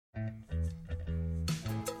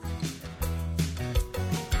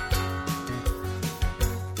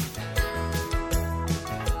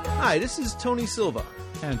Hi, this is Tony Silva.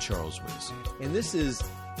 And Charles Wiz. And this is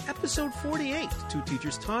episode 48, Two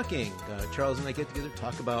Teachers Talking. Charles and I get together to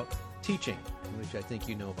talk about teaching, which I think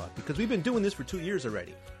you know about, because we've been doing this for 2 years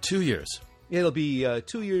already. 2 years. It'll be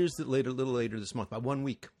 2 years a little later this month, about 1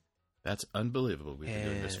 week. That's unbelievable. We've been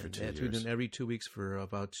doing this for 2 years. We've been every 2 weeks for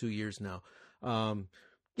about 2 years now.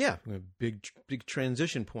 Yeah, a big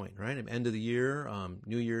transition point, right? End of the year,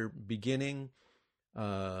 new year beginning,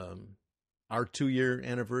 our 2-year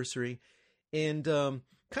anniversary, and kind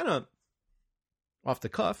of off the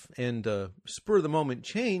cuff and spur of the moment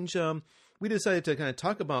change, we decided to kind of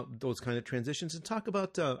talk about those kind of transitions and talk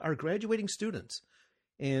about our graduating students,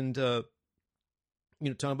 and talk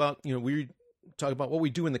about we talk about what we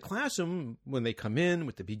do in the classroom when they come in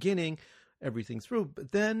with the beginning, everything through,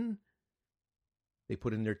 but then they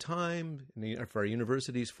put in their time for our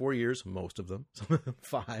universities, 4 years, most of them, some of them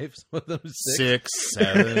 5, some of them 6,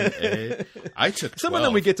 7, 8. I took 12. Some of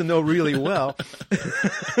them we get to know really well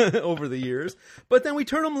over the years, but then we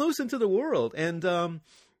turn them loose into the world. And some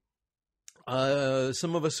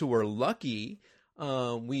of us who are lucky,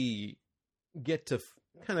 we get to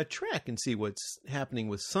kind of track and see what's happening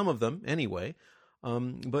with some of them anyway.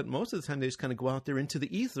 But most of the time they just kind of go out there into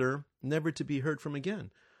the ether, never to be heard from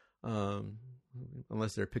again.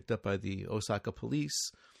 Unless they're picked up by the Osaka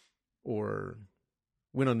police or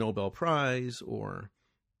win a Nobel Prize or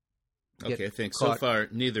I think so far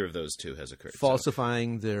neither of those two has occurred.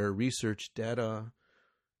 Falsifying their research data.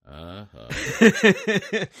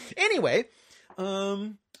 Uh-huh. Anyway,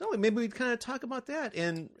 so maybe we'd kind of talk about that.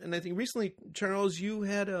 And I think recently, Charles, you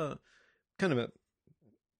had a kind of a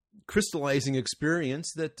crystallizing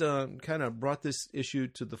experience that kind of brought this issue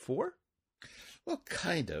to the fore. Well,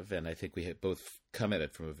 kind of, and I think we had both come at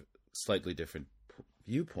it from a slightly different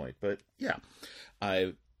viewpoint. But yeah,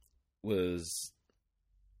 I was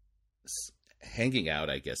hanging out,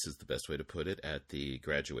 I guess is the best way to put it, at the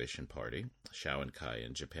graduation party, Shoenkai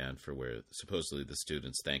in Japan, for where supposedly the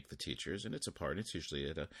students thank the teachers. And it's a party. It's usually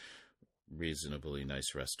at a reasonably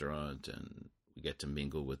nice restaurant, and we get to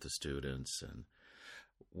mingle with the students. And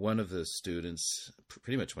one of the students,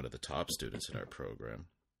 pretty much one of the top students in our program,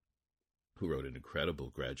 who wrote an incredible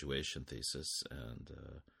graduation thesis and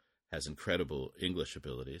has incredible English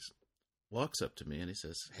abilities, walks up to me and he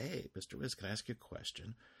says, "Hey, Mr. Wiz, can I ask you a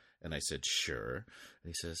question?" And I said, "Sure." And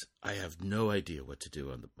he says, "I have no idea what to do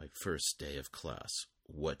on my first day of class.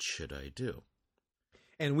 What should I do?"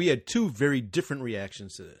 And we had two very different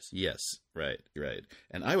reactions to this. Yes, right.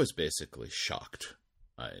 And I was basically shocked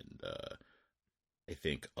and I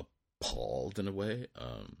think appalled in a way.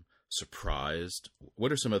 Surprised.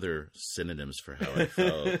 What are some other synonyms for how I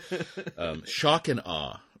felt? Shock and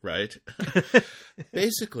awe, right?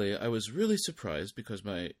 Basically, I was really surprised because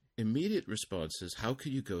my immediate response is, how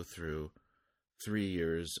could you go through 3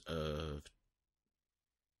 years of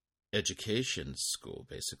education school,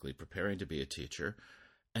 basically preparing to be a teacher,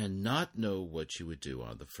 and not know what you would do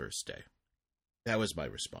on the first day? That was my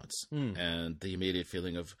response. And the immediate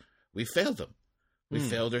feeling of, we failed them. We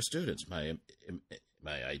failed our students.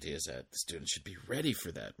 My idea is that the student should be ready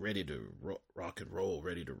for that, ready to rock and roll,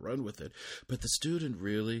 ready to run with it. But the student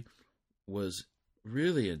really was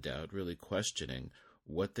really in doubt, really questioning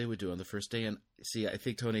what they would do on the first day. And see, I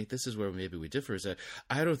think, Tony, this is where maybe we differ, is that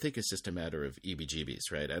I don't think it's just a matter of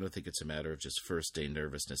EBGBs, right? I don't think it's a matter of just first day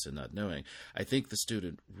nervousness and not knowing. I think the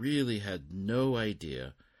student really had no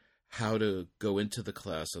idea how to go into the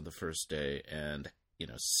class on the first day and,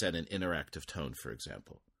 set an interactive tone, for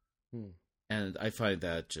example. And I find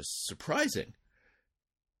that just surprising.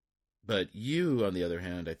 But you, on the other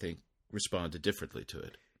hand, I think responded differently to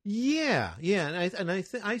it. Yeah, and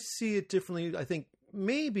I see it differently. I think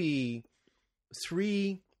maybe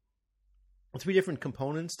three different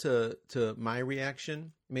components to my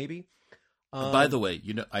reaction. Maybe. By the way,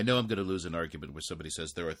 I know I'm going to lose an argument where somebody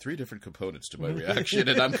says there are 3 different components to my reaction,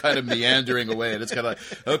 and I'm kind of meandering away, and it's kind of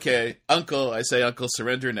like, okay, Uncle, I say, Uncle,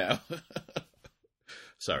 surrender now.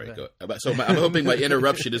 Sorry. Go. So I'm hoping my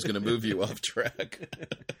interruption is going to move you off track.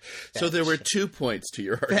 So there were 2 points to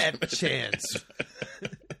your argument. Bad chance.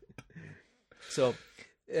 So,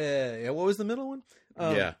 what was the middle one?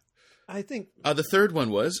 Yeah. I think... the third one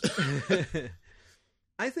was...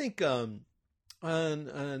 I think on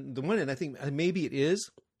the one end, I think maybe it is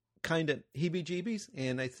kind of heebie-jeebies,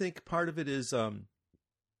 and I think part of it is...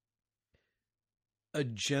 a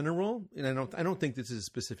general, and I don't think this is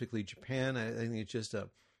specifically Japan. I think it's just a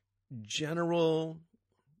general.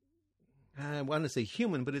 I want to say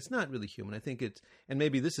human, but it's not really human. I think it's, and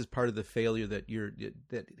maybe this is part of the failure that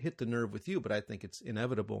hit the nerve with you, but I think it's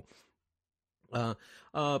inevitable.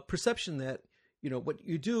 Perception that what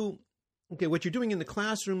you do okay, what you're doing in the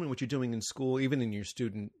classroom and what you're doing in school, even in your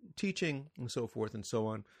student teaching and so forth and so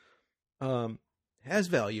on, has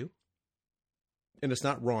value, and it's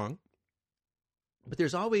not wrong. But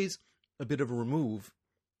there's always a bit of a remove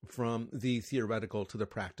from the theoretical to the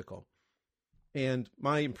practical. And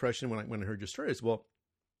my impression when I heard your story is, well,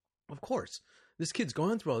 of course, this kid's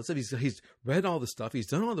gone through all this stuff. He's read all the stuff. He's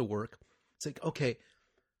done all the work. It's like, okay,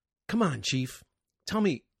 come on, Chief. Tell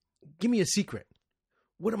me, give me a secret.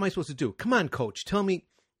 What am I supposed to do? Come on, Coach. Tell me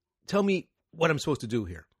what I'm supposed to do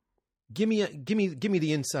here. Give me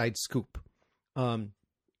the inside scoop.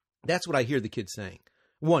 That's what I hear the kids saying.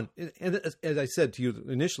 One, and as I said to you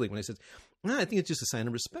initially when I said, I think it's just a sign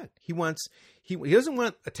of respect. He doesn't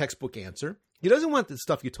want a textbook answer. He doesn't want the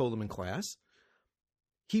stuff you told him in class.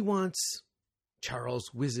 He wants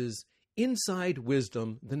Charles Whizz's inside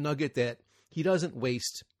wisdom, the nugget that he doesn't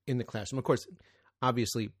waste in the classroom. Of course,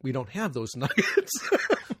 obviously, we don't have those nuggets.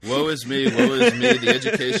 Woe is me, woe is me. The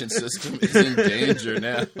education system is in danger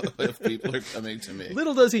now if people are coming to me.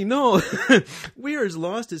 Little does he know, we're as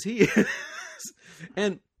lost as he is.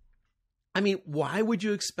 And, I mean, why would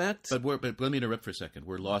you expect... But let me interrupt for a second.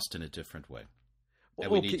 We're lost in a different way.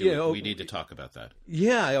 And we need to talk about that.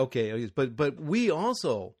 Yeah, okay. But we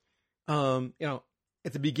also, at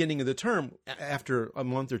the beginning of the term, after a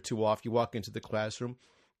month or two off, you walk into the classroom,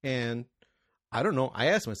 and I don't know, I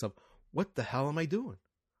ask myself, what the hell am I doing?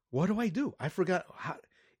 What do I do? I forgot how,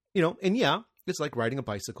 and yeah, it's like riding a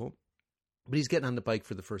bicycle, but he's getting on the bike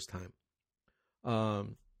for the first time.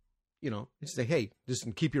 You say, hey,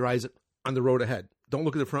 just keep your eyes on the road ahead. Don't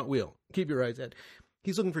look at the front wheel. Keep your eyes ahead.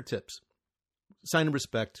 He's looking for tips. Sign of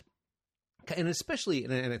respect. And especially,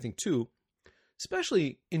 and I think too,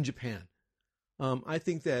 especially in Japan, I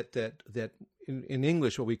think that in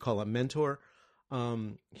English, what we call a mentor,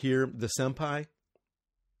 here, the senpai,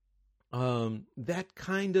 that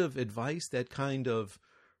kind of advice, I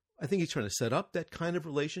think he's trying to set up that kind of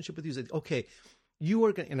relationship with you. He's like, okay, you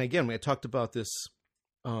are going to, and again, I talked about this,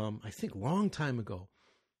 I think long time ago,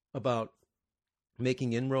 about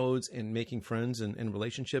making inroads and making friends and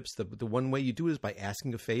relationships. The one way you do it is by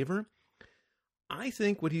asking a favor. I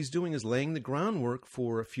think what he's doing is laying the groundwork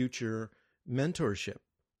for a future mentorship.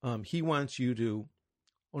 He wants you to,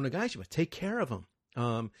 Onagashima, take care of him.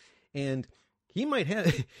 And he might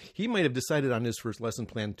have decided on his first lesson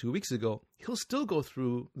plan 2 weeks ago. He'll still go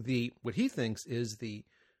through what he thinks is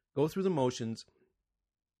go through the motions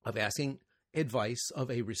of asking advice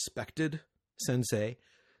of a respected sensei.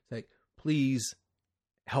 Like, please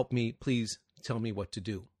help me. Please tell me what to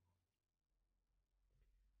do.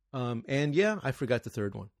 And yeah, I forgot the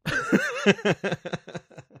third one.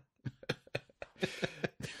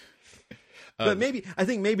 But I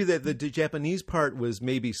think maybe that the Japanese part was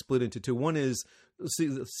maybe split into two. One is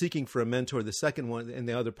seeking for a mentor. The second one, and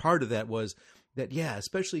the other part of that was that, yeah,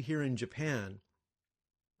 especially here in Japan,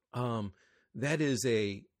 that is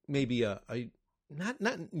maybe a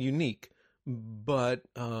not unique, but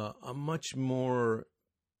a much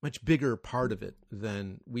bigger part of it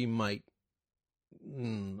than we might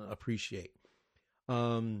appreciate.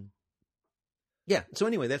 Yeah. So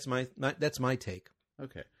anyway, that's my take.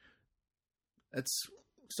 Okay. That's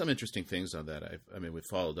some interesting things on that. We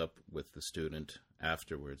followed up with the student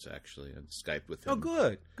afterwards, actually, and Skyped with him. Oh,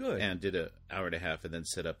 good. And did an hour and a half and then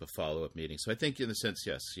set up a follow-up meeting. So I think in a sense,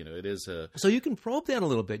 yes, it is a... So you can probe that a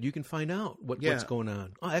little bit. You can find out what's going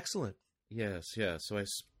on. Oh, excellent. Yes, yeah. So I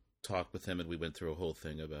talked with him and we went through a whole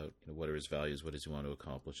thing about what are his values, what does he want to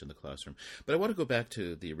accomplish in the classroom. But I want to go back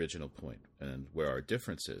to the original point and where our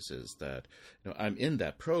difference is that I'm in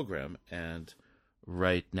that program, and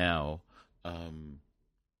right now I'm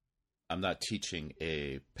not teaching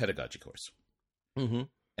a pedagogy course. Mm-hmm.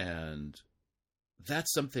 And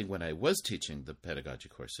that's something when I was teaching the pedagogy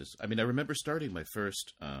courses. I remember starting my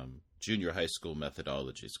first junior high school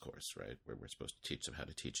methodologies course, right, where we're supposed to teach them how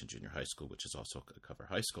to teach in junior high school, which is also cover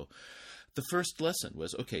high school. The first lesson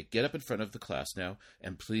was, okay, get up in front of the class now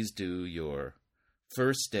and please do your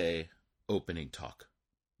first day opening talk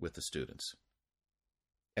with the students.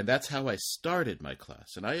 And that's how I started my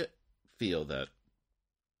class. And I feel that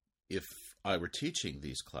if I were teaching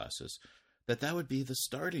these classes, that would be the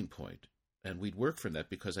starting point. And we'd work from that,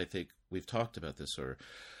 because I think we've talked about this, or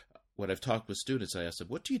when I've talked with students, I ask them,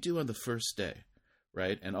 what do you do on the first day?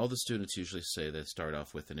 Right? And all the students usually say they start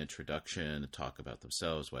off with an introduction, talk about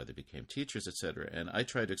themselves, why they became teachers, etc. And I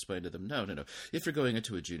try to explain to them, no. If you're going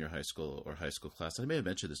into a junior high school or high school class, I may have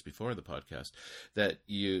mentioned this before in the podcast, that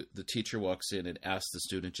the teacher walks in and asks the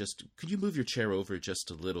student, could you move your chair over just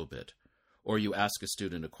a little bit? or you ask a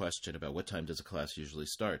student a question about what time does a class usually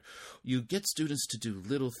start, you get students to do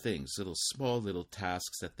little things, little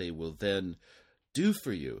tasks that they will then do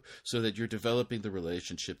for you, so that you're developing the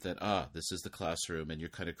relationship that, this is the classroom, and you're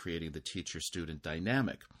kind of creating the teacher-student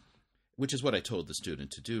dynamic, which is what I told the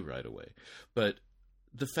student to do right away. But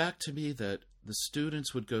the fact to me that the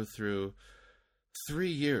students would go through 3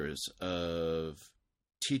 years of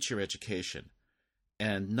teacher education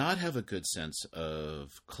and not have a good sense of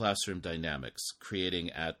classroom dynamics, creating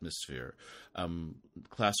atmosphere,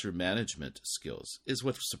 classroom management skills is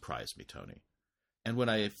what surprised me, Tony. And when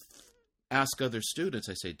I ask other students,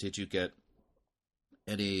 I say, did you get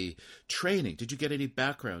any training? Did you get any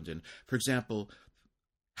background in, for example,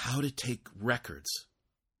 how to take records?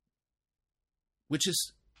 Which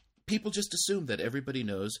is, people just assume that everybody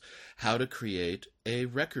knows how to create a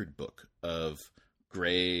record book of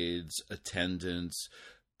grades, attendance,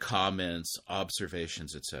 comments,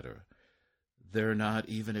 observations, etc. They're not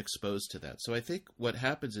even exposed to that. So I think what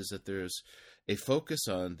happens is that there's a focus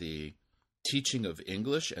on the teaching of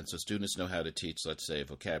English, and so students know how to teach, let's say,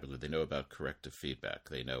 vocabulary. They know about corrective feedback.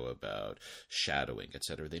 They know about shadowing,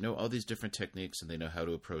 etc. They know all these different techniques, and they know how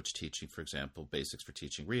to approach teaching, for example, basics for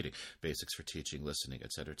teaching reading, basics for teaching listening,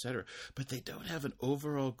 etc., etc. But they don't have an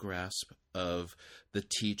overall grasp of the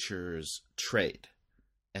teacher's trade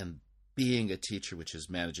and being a teacher, which is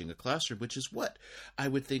managing a classroom, which is what I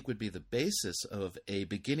would think would be the basis of a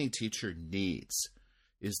beginning teacher needs,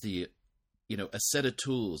 is the a set of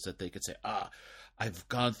tools that they could say, I've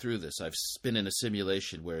gone through this. I've been in a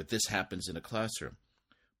simulation where this happens in a classroom.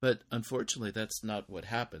 But unfortunately, that's not what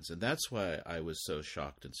happens. And that's why I was so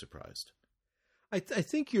shocked and surprised. I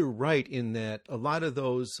think you're right in that a lot of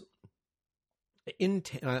those,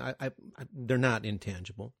 they're not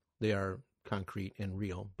intangible. They are concrete and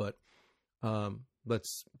real. But let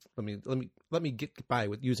me get by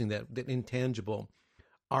with using that intangible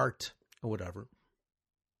art or whatever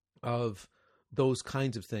of those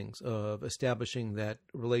kinds of things, of establishing that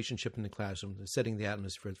relationship in the classroom, setting the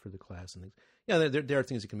atmosphere for the class and things. Yeah, there are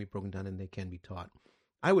things that can be broken down and they can be taught.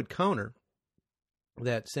 I would counter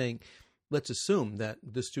that saying, let's assume that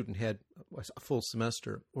the student had a full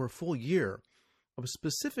semester or a full year of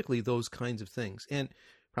specifically those kinds of things, and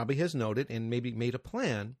probably has noted and maybe made a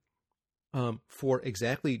plan for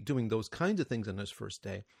exactly doing those kinds of things on his first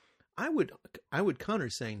day. I would counter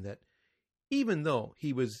saying that even though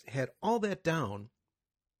he had all that down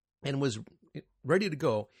and was ready to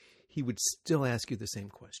go, he would still ask you the same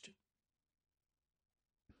question.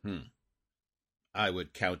 I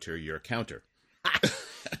would counter your counter.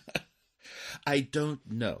 I don't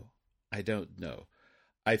know. I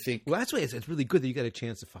think... Well, that's why it's really good that you got a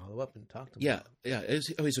chance to follow up and talk to him. Yeah.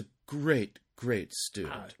 He's a great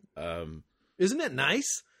student. Isn't that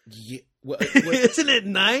nice? Yeah. Well, isn't it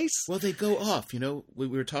nice? Well, they go off. We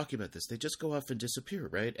were talking about this. They just go off and disappear,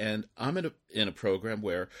 right? And I'm in a program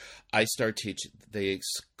where I start teaching. They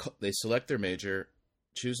select their major,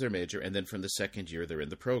 choose their major, and then from the second year they're in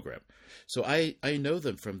the program. So I know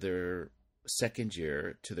them from their second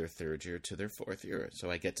year to their third year to their fourth year. So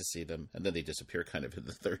I get to see them, and then they disappear kind of in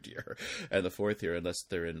the third year and the fourth year, unless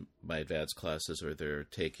they're in my advanced classes or they're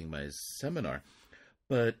taking my seminar.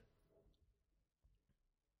 But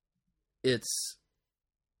it's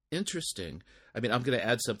interesting. I mean, I'm going to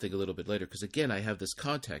add something a little bit later because, again, I have this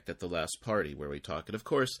contact at the last party where we talk. And, of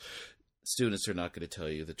course, students are not going to tell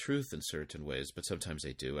you the truth in certain ways, but sometimes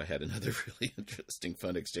they do. I had another really interesting,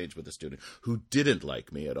 fun exchange with a student who didn't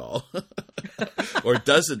like me at all or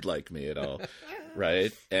doesn't like me at all,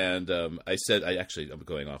 right? And I said, I'm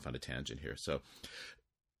going off on a tangent here. So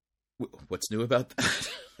what's new about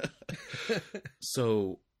that?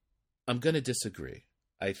 So I'm going to disagree.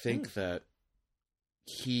 I think that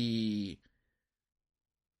he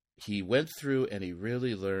went through and he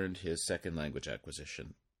really learned his second language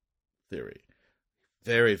acquisition theory.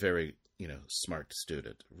 Very, very, smart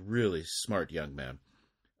student. Really smart young man.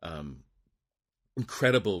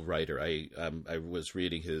 Incredible writer. I was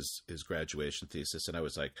reading his graduation thesis and I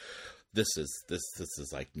was like, this is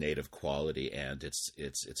like native quality and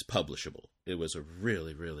it's publishable. It was a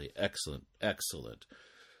really, really excellent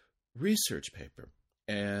research paper.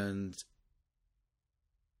 And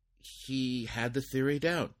he had the theory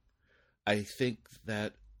down. I think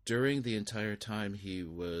that during the entire time he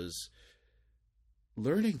was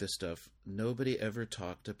learning this stuff, nobody ever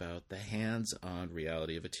talked about the hands-on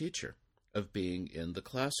reality of a teacher, of being in the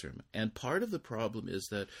classroom. And part of the problem is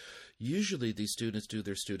that usually these students do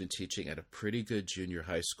their student teaching at a pretty good junior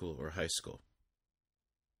high school or high school.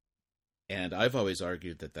 And I've always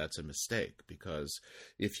argued that that's a mistake, because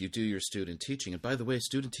if you do your student teaching, and by the way,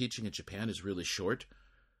 student teaching in Japan is really short.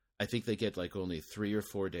 I think they get like only 3 or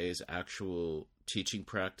 4 days actual teaching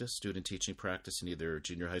practice, student teaching practice in either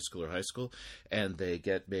junior high school or high school, and they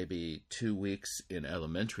get maybe 2 weeks in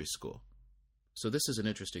elementary school. So this is an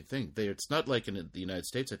interesting thing. It's not like in the United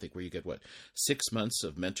States, I think, where you get, 6 months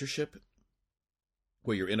of mentorship,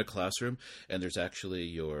 where you're in a classroom and there's actually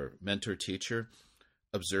your mentor teacher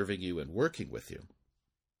observing you and working with you.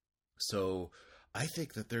 So I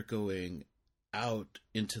think that they're going out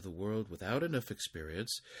into the world without enough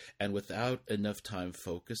experience and without enough time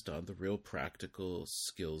focused on the real practical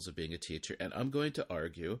skills of being a teacher. And I'm going to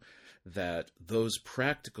argue that those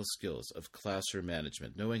practical skills of classroom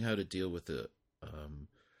management, knowing how to deal with a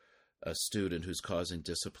student who's causing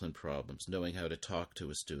discipline problems, knowing how to talk to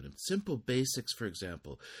a student, simple basics, for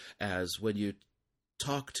example, as when you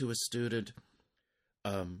talk to a student,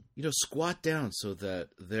 squat down so that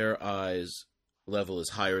their eyes level is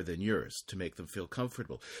higher than yours to make them feel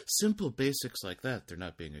comfortable. Simple basics like that, they're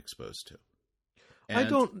not being exposed to. And I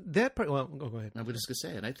don't, that part, well, go ahead. I'm just going to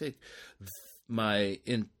say, and I think my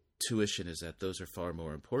intuition is that those are far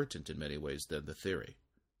more important in many ways than the theory.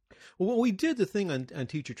 Well, we did the thing on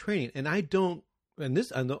teacher training, and I don't, and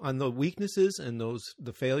this on the weaknesses and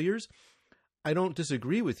the failures, I don't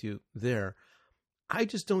disagree with you there. I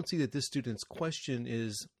just don't see that this student's question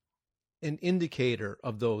is an indicator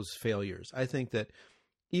of those failures. I think that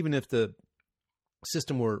even if the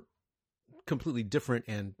system were completely different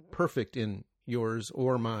and perfect in yours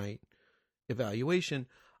or my evaluation,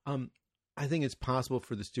 I think it's possible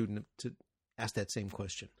for the student to ask that same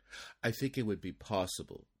question. I think it would be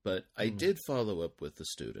possible, but I did follow up with the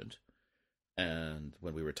student, and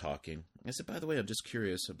when we were talking, I said, by the way, I'm just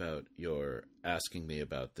curious about your asking me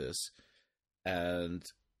about this. And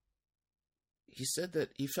he said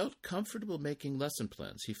that he felt comfortable making lesson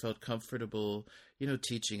plans. He felt comfortable,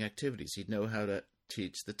 teaching activities. He'd know how to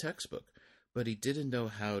teach the textbook, but he didn't know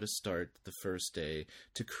how to start the first day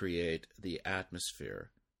to create the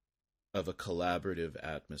atmosphere of a collaborative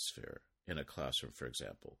atmosphere in a classroom, for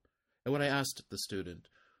example. And when I asked the student,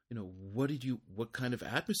 what kind of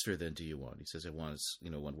atmosphere then do you want? He says, I want,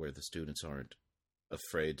 one where the students aren't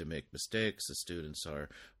afraid to make mistakes, the students are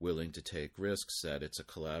willing to take risks, that it's a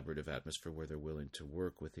collaborative atmosphere where they're willing to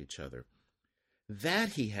work with each other.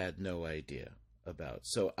 That he had no idea about.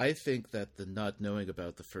 So I think that the not knowing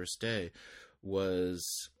about the first day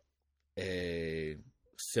was a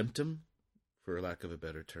symptom, for lack of a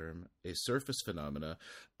better term, a surface phenomena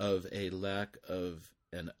of a lack of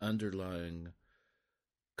an underlying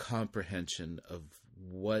comprehension of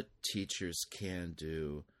what teachers can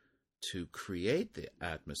do to create the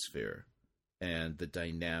atmosphere and the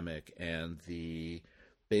dynamic and the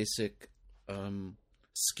basic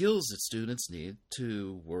skills that students need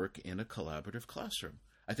to work in a collaborative classroom.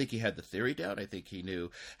 I think he had the theory down. I think he knew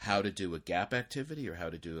how to do a gap activity or how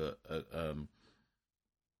to do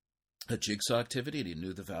a jigsaw activity, and he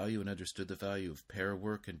knew the value and understood the value of pair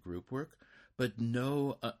work and group work, but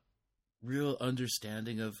no real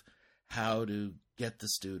understanding of how to get the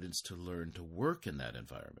students to learn to work in that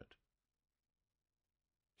environment.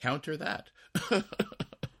 Counter that.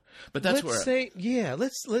 But that's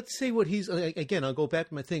let's say what he's, again, I'll go back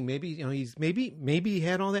to my thing. Maybe, maybe he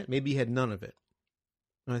had all that, maybe he had none of it.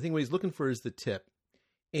 And I think what he's looking for is the tip.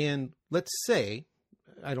 And let's say,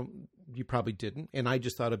 you probably didn't. And I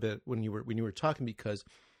just thought of it when you were talking, because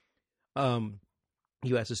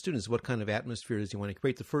you asked the students, what kind of atmosphere does he want to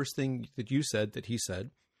create? The first thing that he said,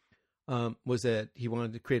 was that he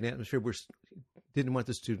wanted to create an atmosphere where he didn't want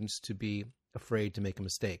the students to be afraid to make a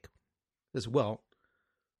mistake. As well,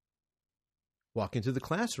 walk into the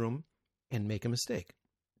classroom and make a mistake.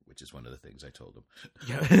 Which is one of the things I told him.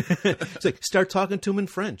 Yeah. It's like, start talking to him in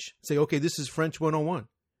French. Say, okay, this is French 101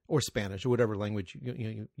 or Spanish or whatever language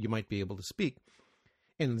you might be able to speak.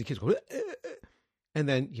 And the kids go, and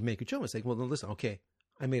then you make a joke and say, well, listen, okay,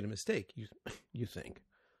 I made a mistake, you think.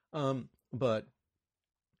 But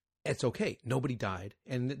it's okay. Nobody died.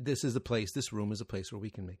 And this room is a place where we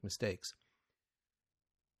can make mistakes.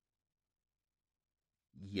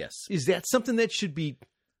 Yes. Is that something that should be,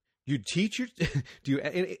 you teach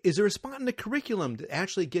is there a spot in the curriculum that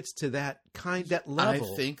actually gets to that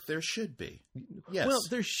level? I think there should be. Yes. Well,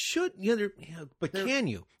 there should, can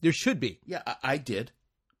you? There should be. Yeah, I did.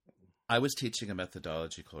 I was teaching a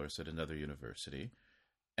methodology course at another university,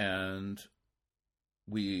 and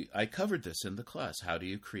I covered this in the class. How do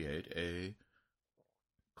you create a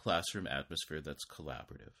classroom atmosphere that's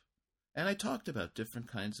collaborative? And I talked about different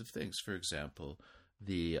kinds of things. For example,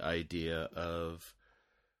 the idea of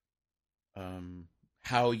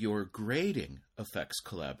how your grading affects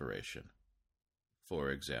collaboration. For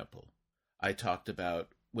example, I talked about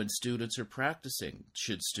when students are practicing,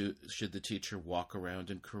 should the teacher walk around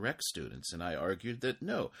and correct students? And I argued that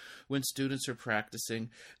no. When students are practicing,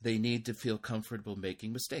 they need to feel comfortable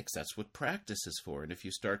making mistakes. That's what practice is for. And if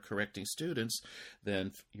you start correcting students,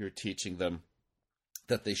 then you're teaching them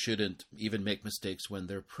that they shouldn't even make mistakes when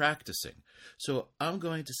they're practicing. So I'm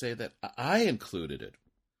going to say that I included it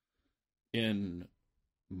in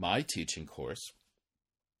my teaching course.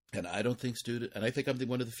 And I don't think I think I'm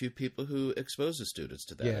one of the few people who exposes students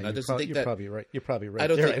to that. Yeah, and you're probably right. You're probably right. I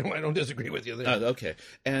don't disagree with you there. Okay.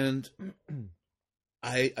 And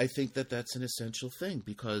I think that that's an essential thing,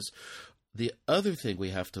 because the other thing we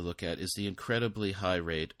have to look at is the incredibly high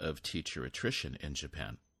rate of teacher attrition in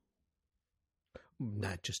Japan.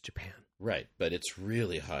 Not just Japan. Right. But it's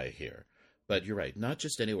really high here. But you're right, not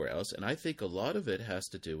just anywhere else. And I think a lot of it has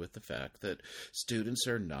to do with the fact that students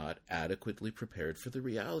are not adequately prepared for the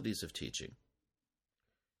realities of teaching.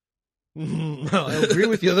 Well, I agree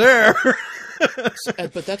with you there.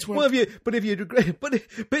 But that's where. Well, if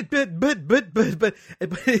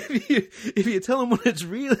you tell them what it's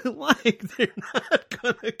really like, they're not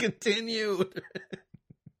going to continue.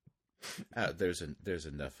 There's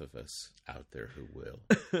enough of us out there who will.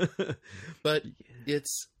 But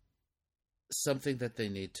it's something that they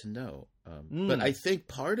need to know. But I think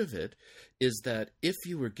part of it is that if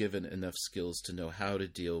you were given enough skills to know how to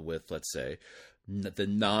deal with, let's say, the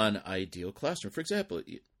non-ideal classroom. For example,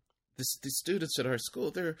 the students at our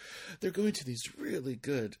school, they're going to these really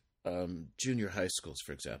good junior high schools,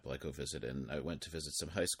 for example. I go visit, and I went to visit some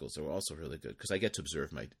high schools that were also really good, because I get to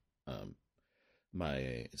observe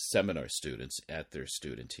my seminar students at their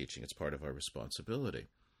student teaching. It's part of our responsibility.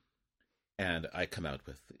 And I come out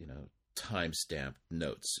with, time-stamped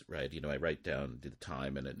notes, right? I write down the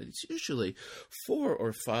time, and it's usually 4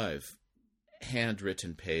 or 5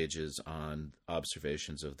 handwritten pages on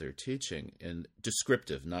observations of their teaching, and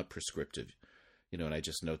descriptive, not prescriptive, and I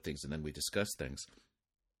just note things and then we discuss things.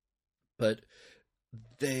 But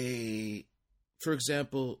they, for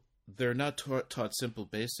example, they're not taught simple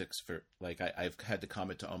basics. For I've had to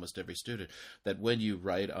comment to almost every student that when you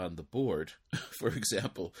write on the board, for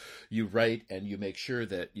example, you write and you make sure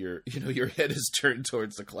that your head is turned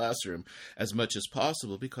towards the classroom as much as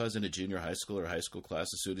possible, because in a junior high school or high school class,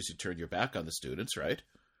 as soon as you turn your back on the students, right,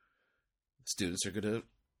 students are going to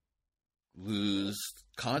lose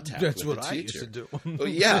contact with the teacher. That's what I used to do. Oh,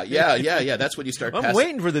 yeah. That's when you start I'm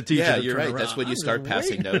waiting for the teacher to you're turn right. around. That's when you start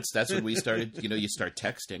passing notes. That's when we started, you start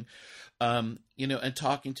texting, and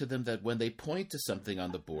talking to them that when they point to something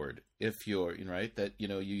on the board, if you're, right, that,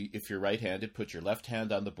 if you're right-handed, put your left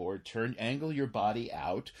hand on the board, angle your body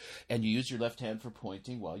out, and you use your left hand for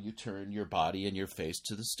pointing while you turn your body and your face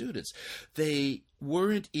to the students. They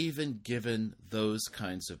weren't even given those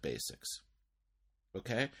kinds of basics.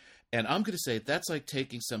 Okay? And I'm going to say that's like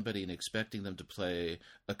taking somebody and expecting them to play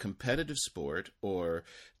a competitive sport or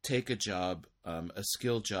take a job, a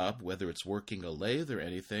skill job, whether it's working a lathe or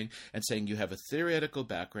anything, and saying you have a theoretical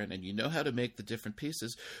background and you know how to make the different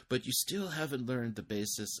pieces, but you still haven't learned the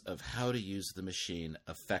basis of how to use the machine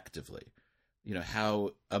effectively.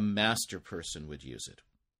 How a master person would use it.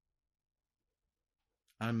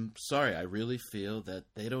 I'm sorry, I really feel that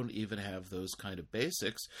they don't even have those kind of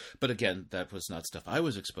basics. But again, that was not stuff I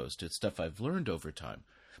was exposed to. It's stuff I've learned over time.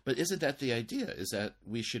 But isn't that the idea? Is that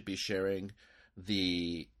we should be sharing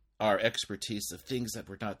our expertise of things that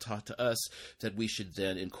were not taught to us, that we should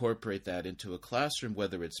then incorporate that into a classroom,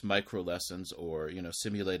 whether it's micro lessons or,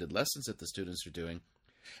 simulated lessons that the students are doing.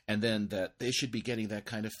 And then that they should be getting that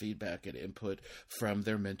kind of feedback and input from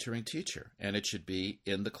their mentoring teacher. And it should be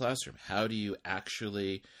in the classroom. How do you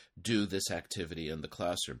actually do this activity in the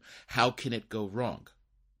classroom? How can it go wrong?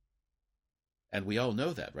 And we all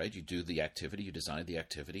know that, right? You do the activity, you design the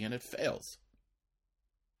activity, and it fails.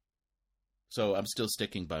 So I'm still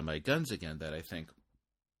sticking by my guns again, that I think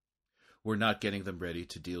we're not getting them ready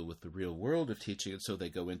to deal with the real world of teaching. And so they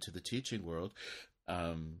go into the teaching world.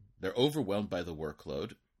 They're overwhelmed by the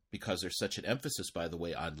workload, because there's such an emphasis, by the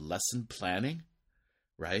way, on lesson planning,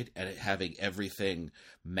 right? And having everything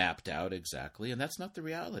mapped out exactly. And that's not the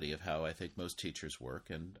reality of how I think most teachers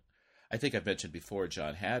work. And I think I've mentioned before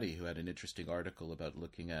John Hattie, who had an interesting article about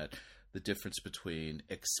looking at the difference between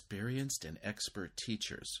experienced and expert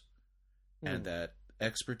teachers. And that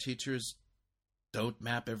expert teachers don't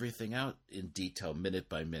map everything out in detail, minute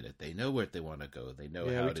by minute. They know where they want to go. They know how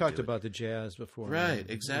to do it. Yeah, we talked about the jazz before. Right,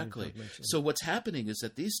 exactly. So what's happening is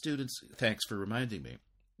that these students, thanks for reminding me,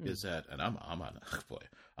 is that, and I'm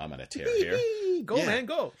on a tear here. Go, man,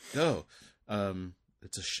 go. Go.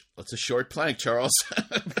 It's a short plank, Charles.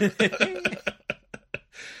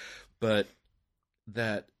 But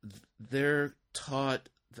that they're taught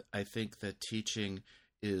I think that teaching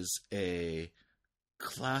is a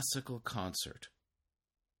classical concert.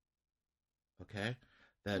 Okay?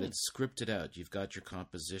 That it's scripted out. You've got your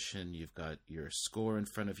composition, you've got your score in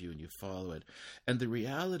front of you, and you follow it. And the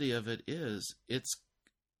reality of it is, it's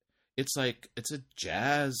a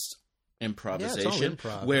jazz improvisation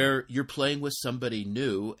where you're playing with somebody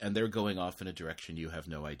new and they're going off in a direction you have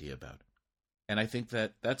no idea about. And I think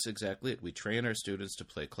that that's exactly it. We train our students to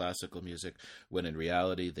play classical music when in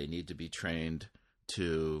reality they need to be trained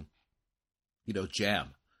to,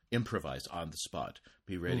 jam, improvise on the spot,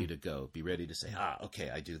 be ready to go, be ready to say, okay,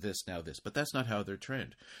 I do this, now this. But that's not how they're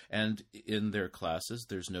trained. And in their classes,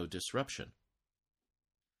 there's no disruption.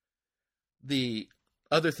 The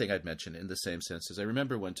other thing I'd mention in the same sense is I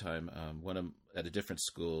remember one time at a different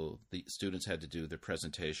school, the students had to do their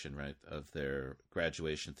presentation, right, of their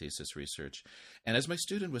graduation thesis research. And as my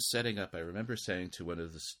student was setting up, I remember saying to one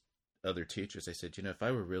of the other teachers, I said, if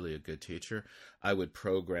I were really a good teacher, I would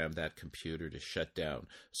program that computer to shut down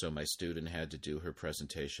so my student had to do her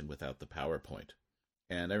presentation without the PowerPoint.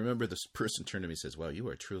 And I remember this person turned to me and says, wow, you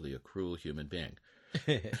are truly a cruel human being.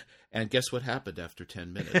 And guess what happened after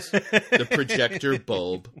 10 minutes? The projector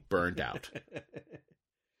bulb burned out.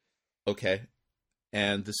 Okay.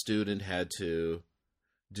 And the student had to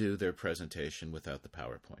do their presentation without the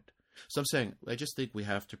PowerPoint. So I'm saying, I just think we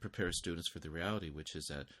have to prepare students for the reality, which is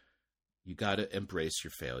that you got to embrace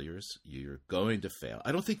your failures. You're going to fail.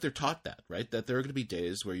 I don't think they're taught that, right? That there are going to be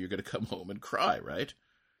days where you're going to come home and cry, right?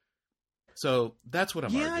 So that's what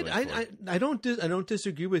I'm arguing for. I don't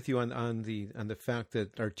disagree with you on the fact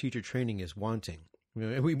that our teacher training is wanting.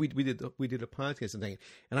 We did a podcast and thing,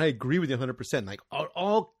 and I agree with you 100%. Like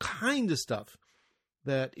all kinds of stuff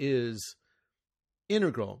that is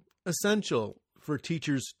integral, essential for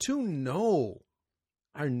teachers to know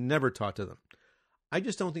are never taught to them. I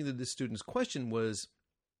just don't think that this student's question was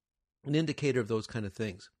an indicator of those kind of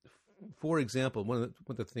things. For example, one of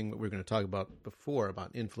the things that we were going to talk about before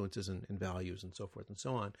about influences and values and so forth and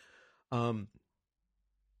so on.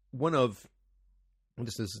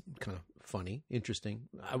 This is kind of funny, interesting,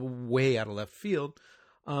 way out of left field.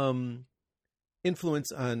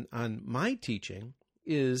 Influence on my teaching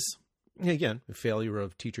is, again, a failure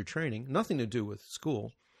of teacher training, nothing to do with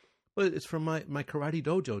school, but it's from my karate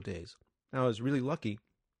dojo days. I was really lucky.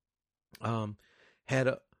 Had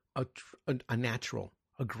a natural,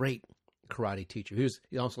 a great karate teacher.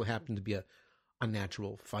 He also happened to be a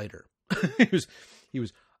natural fighter. he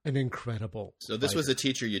was an incredible So this fighter. was a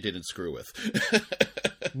teacher you didn't screw with.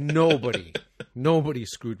 Nobody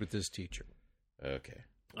screwed with this teacher. Okay.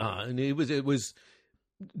 And it was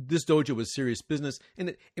this dojo was serious business,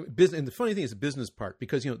 and the funny thing is the business part,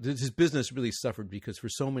 because his business really suffered because for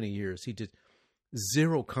so many years he did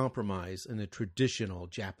zero compromise in the traditional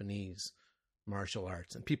Japanese martial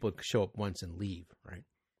arts, and people would show up once and leave, right?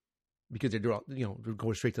 Because they're all, they'd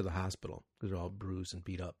go straight to the hospital because they're all bruised and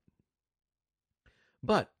beat up.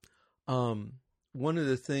 But one of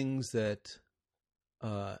the things that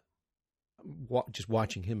just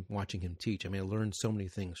watching him teach, I mean, I learned so many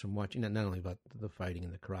things from watching, not only about the fighting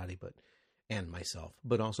and the karate, and myself,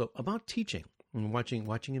 but also about teaching and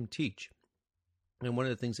watching him teach. And one of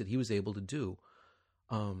the things that he was able to do,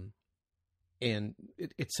 and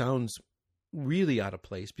it sounds really out of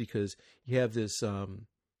place because you have this, a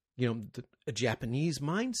Japanese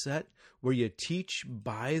mindset where you teach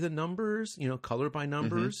by the numbers, color by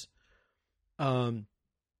numbers. Mm-hmm.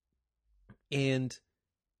 And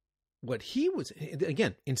what he was,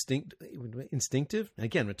 again, instinctive.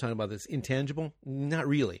 Again, we're talking about this intangible. Not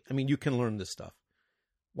really. I mean, you can learn this stuff.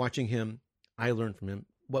 Watching him, I learned from him.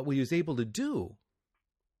 What he was able to do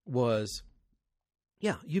was,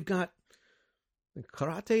 you've got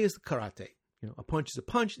karate is the karate. A punch is a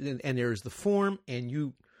punch, and there's the form, and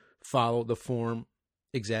you follow the form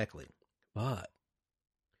exactly. But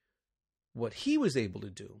what he was able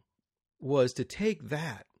to do was to take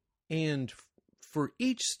that and for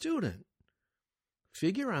each student,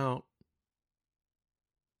 figure out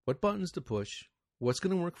what buttons to push, what's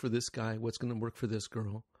going to work for this guy, what's going to work for this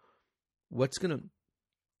girl, what's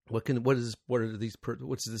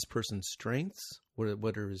this person's strengths,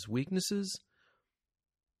 what are his weaknesses,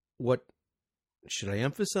 what should I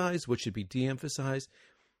emphasize, what should be de-emphasized.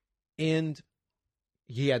 And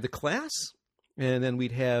he had the class, and then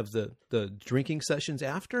we'd have the drinking sessions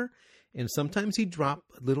after, and sometimes he'd drop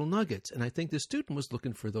little nuggets. And I think the student was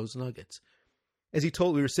looking for those nuggets. As he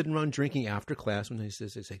told, we were sitting around drinking after class when they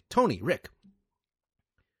say, Tony, Rick,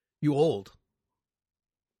 you old.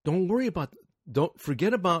 Don't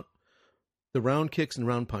forget about the round kicks and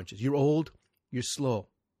round punches. You're old, you're slow.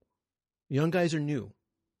 Young guys are new.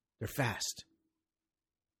 They're fast.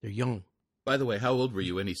 They're young. By the way, how old were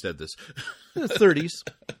you when he said this? 30s.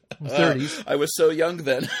 30s. I was so young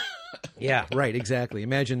then. Yeah, right, exactly.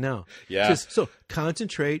 Imagine now. Yeah. So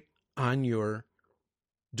concentrate on your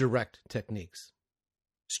direct techniques.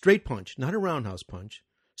 Straight punch, not a roundhouse punch.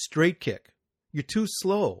 Straight kick. You're too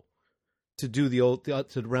slow to do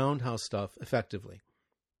the roundhouse stuff effectively.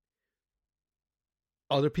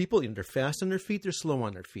 Other people, they're fast on their feet, they're slow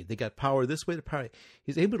on their feet. They got power this way, power.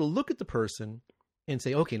 He's able to look at the person and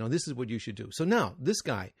say, okay, now this is what you should do. So now this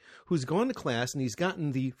guy who's gone to class and he's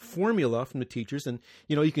gotten the formula from the teachers, and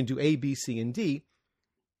you can do A, B, C, and D.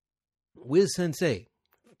 Wiz Sensei,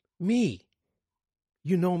 me,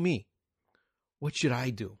 you know me. What should I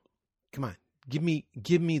do? Come on, give me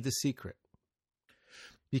the secret.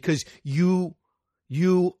 Because you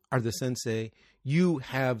are the sensei. You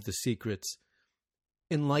have the secrets.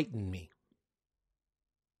 Enlighten me.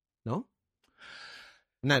 No?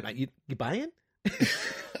 Not you buying?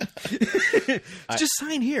 Just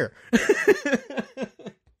sign here.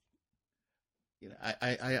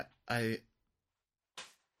 I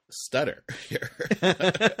stutter here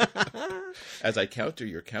as I counter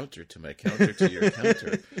your counter to my counter to your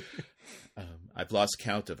counter. I've lost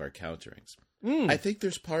count of our counterings. I think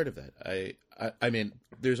there's part of that. I mean,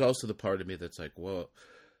 there's also the part of me that's like, well,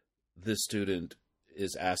 this student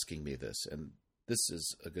is asking me this, and this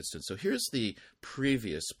is a good student. So here's the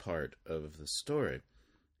previous part of the story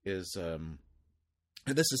is, and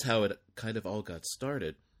this is how it kind of all got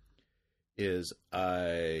started, is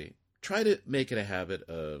I try to make it a habit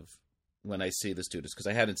of when I see the students, because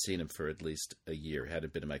I hadn't seen him for at least a year,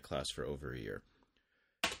 hadn't been in my class for over a year.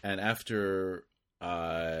 And after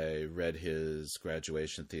I read his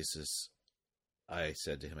graduation thesis, I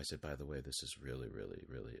said to him, by the way, this is really, really,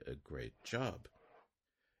 really a great job.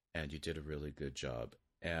 And you did a really good job.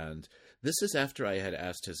 And this is after I had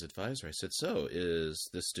asked his advisor. I said, so is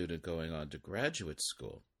this student going on to graduate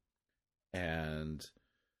school? And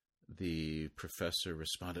the professor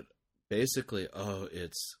responded, basically, oh,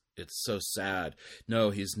 it's so sad. No,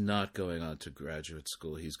 he's not going on to graduate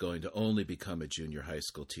school. He's going to only become a junior high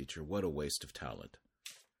school teacher. What a waste of talent.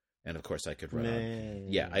 And of course I could run on.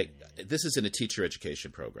 Yeah, this is in a teacher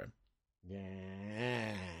education program.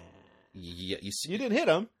 Yeah. Yeah, you didn't hit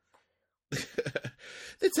him.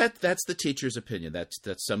 That's the teacher's opinion. That's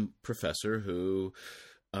some professor who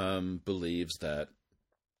believes that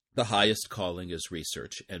the highest calling is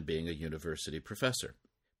research and being a university professor.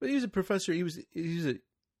 But he was a professor. He was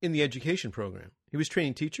in the education program. He was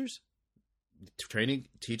training teachers?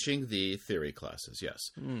 Teaching the theory classes,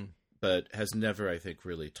 yes. But has never, I think,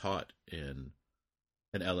 really taught in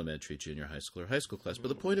an elementary, junior high school, or high school class. But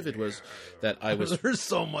the point of it was that I was... There's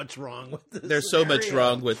so much wrong with this There's scenario. So much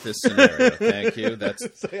wrong with this scenario. Thank you.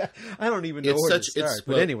 I don't even know where to start.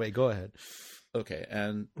 But anyway, go ahead. Okay,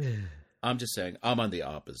 and I'm just saying, I'm on the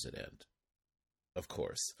opposite end, of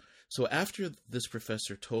course. So after this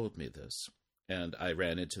professor told me this, and I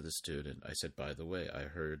ran into the student, I said, by the way, I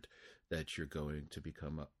heard that you're going to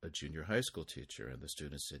become a junior high school teacher. And the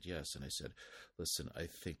student said, yes. And I said, listen, I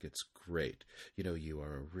think it's great. You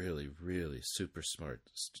are a really, really super smart,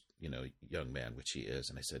 young man, which he is.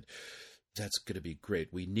 And I said, that's going to be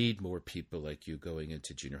great. We need more people like you going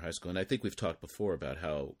into junior high school. And I think we've talked before about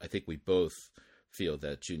how I think we both feel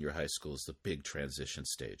that junior high school is the big transition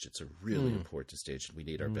stage. It's a really important stage, and we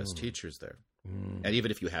need our best teachers there. And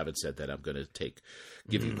even if you haven't said that, I'm going to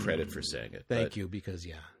give you credit for saying it. Thank you, because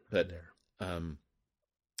But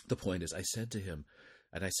the point is, I said to him,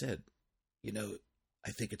 and I said,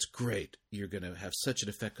 I think it's great. You're going to have such an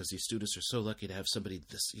effect because these students are so lucky to have somebody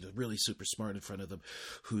this, really super smart in front of them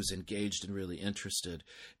who's engaged and really interested.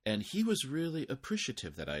 And he was really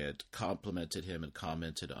appreciative that I had complimented him and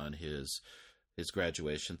commented on his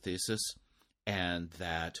graduation thesis, and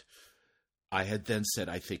that I had then said,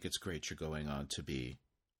 I think it's great you're going on to be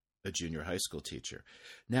a junior high school teacher.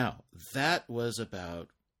 Now, that was about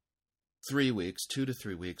 2 to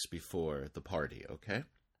 3 weeks before the party, okay?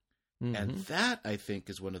 Mm-hmm. And that, I think,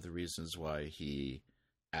 is one of the reasons why he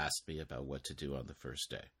asked me about what to do on the first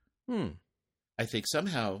day. I think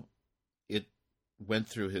somehow it went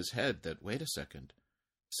through his head that, wait a second,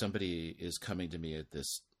 somebody is coming to me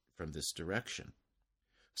from this direction.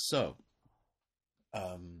 So,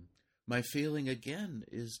 my feeling again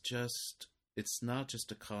is it's not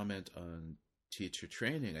just a comment on teacher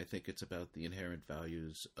training. I think it's about the inherent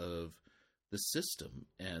values of the system,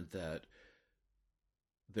 and that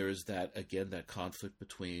there's that conflict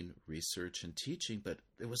between research and teaching. But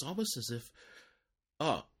it was almost as if,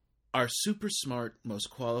 our super smart, most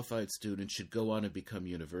qualified students should go on and become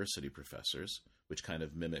university professors, which kind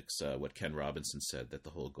of mimics what Ken Robinson said, that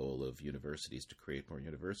the whole goal of university is to create more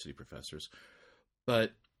university professors.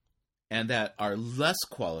 And that our less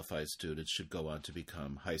qualified students should go on to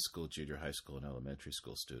become high school, junior high school, and elementary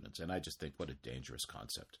school students. And I just think what a dangerous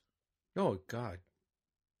concept. Oh, God.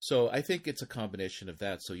 So I think it's a combination of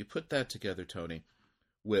that. So you put that together, Tony,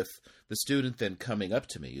 with the student then coming up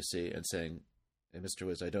to me, you see, and saying, "Hey, Mr.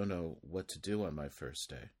 Wiz, I don't know what to do on my first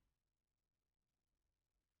day."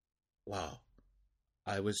 Wow.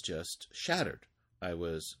 I was just shattered. I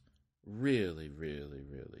was really, really,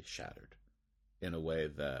 really shattered. In a way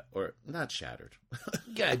that, or not shattered.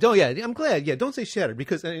 Yeah, I'm glad. Yeah, don't say shattered,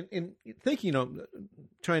 because in thinking,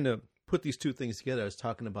 trying to put these two things together, I was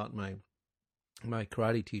talking about my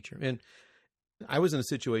karate teacher, and I was in a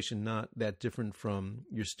situation not that different from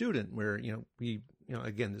your student, where we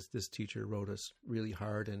again this teacher wrote us really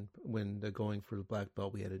hard, and when going for the black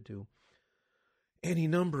belt, we had to do any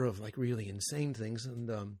number of like really insane things, and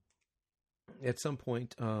at some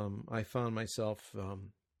point, I found myself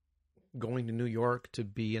going to New York to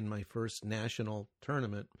be in my first national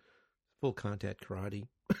tournament, full contact karate.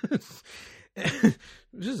 This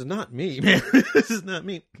is not me, man. This is not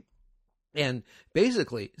me. And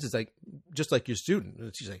basically, this is like, just like your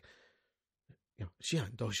student. She's like,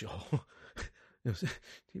 Shihan Dojo,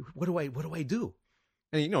 what do I do?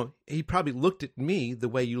 And, he probably looked at me the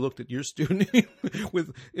way you looked at your student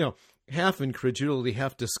with, half incredulity,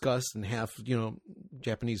 half disgust, and half,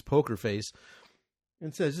 Japanese poker face,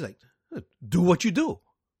 and says, like, do what you do.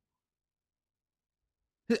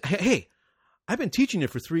 Hey, I've been teaching you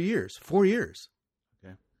for 4 years.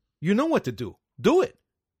 Okay. You know what to do. Do it.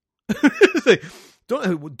 Like,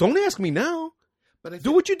 don't ask me now. But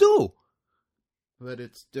do what you do. But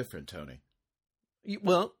it's different, Tony.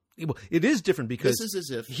 Well, it is different, because this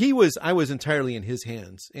is as if I was entirely in his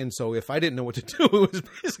hands, and so if I didn't know what to do, it was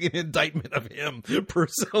basically an indictment of him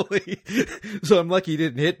personally. So I'm lucky he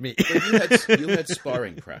didn't hit me. You had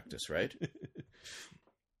sparring practice, right?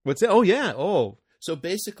 What's that? Oh yeah. Oh. So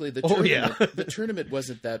basically, the tournament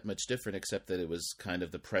wasn't that much different, except that it was kind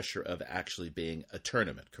of the pressure of actually being a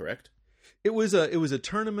tournament. Correct? It was a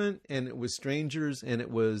tournament, and it was strangers, and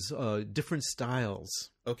it was different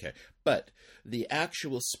styles. Okay, but the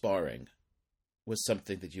actual sparring was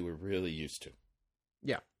something that you were really used to.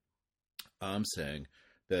 Yeah, I'm saying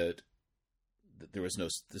that there was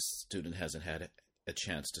this student hasn't had a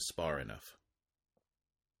chance to spar enough.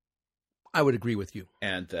 I would agree with you,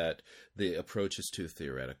 and that the approach is too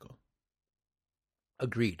theoretical.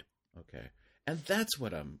 Agreed. Okay. And that's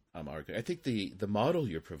what I'm arguing. I think the model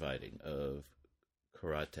you're providing of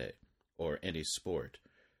karate or any sport,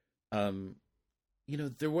 the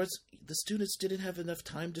students didn't have enough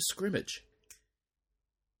time to scrimmage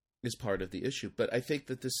is part of the issue. But I think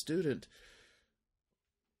that the student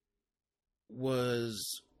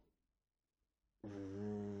was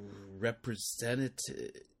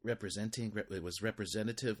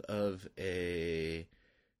representative of a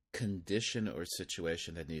condition or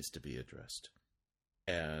situation that needs to be addressed.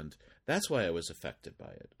 And that's why I was affected by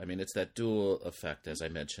it. I mean, it's that dual effect, as I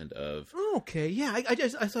mentioned, of... Okay, yeah.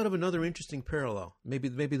 I thought of another interesting parallel. Maybe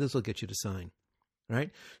this will get you to sign.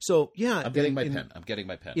 Right? So, yeah. I'm getting my pen.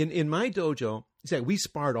 In my dojo, we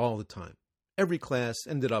sparred all the time. Every class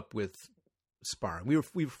ended up with sparring. We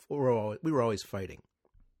were always fighting.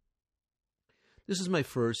 This is my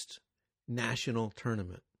first national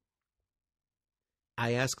tournament.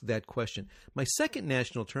 I asked that question. My second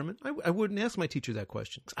national tournament, I wouldn't ask my teacher that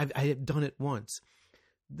question. I had done it once.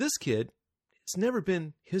 This kid, it's never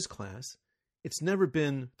been his class. It's never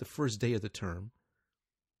been the first day of the term.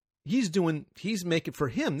 He's making, for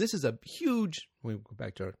him, this is a huge, we go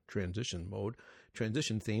back to our transition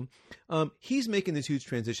theme. He's making this huge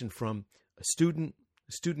transition from a student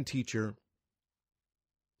teacher.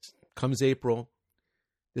 Comes April,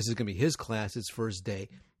 this is going to be his class, his first day.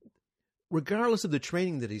 Regardless of the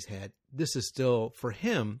training that he's had, this is still, for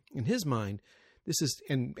him, in his mind, this is,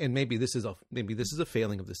 and maybe this is a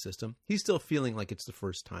failing of the system. He's still feeling like it's the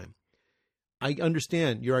first time. I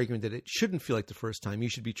understand your argument that it shouldn't feel like the first time. You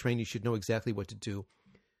should be trained. You should know exactly what to do.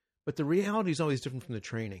 But the reality is always different from the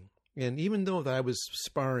training. And even though that I was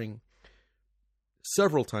sparring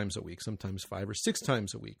several times a week, sometimes 5 or 6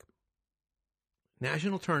 times a week,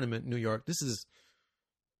 national tournament, New York, this is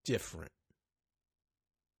different.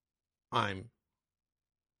 I'm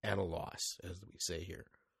at a loss, as we say here.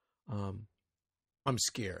 I'm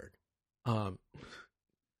scared.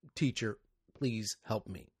 Teacher, please help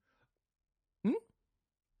me.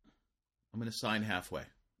 I'm going to sign halfway.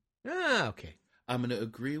 Ah, okay. I'm going to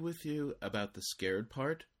agree with you about the scared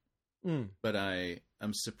part, but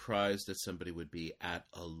I'm surprised that somebody would be at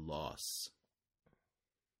a loss.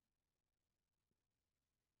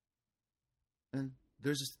 And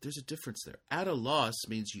there's a difference there. At a loss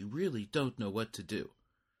means you really don't know what to do.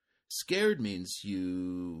 Scared means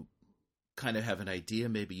you kind of have an idea.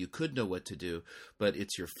 Maybe you could know what to do, but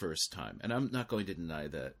it's your first time. And I'm not going to deny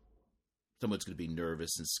that someone's going to be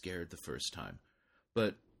nervous and scared the first time.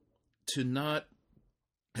 But to not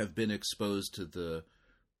have been exposed to the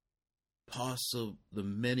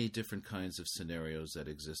many different kinds of scenarios that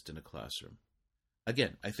exist in a classroom.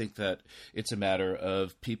 Again, I think that it's a matter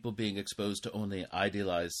of people being exposed to only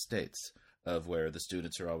idealized states of where the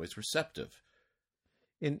students are always receptive.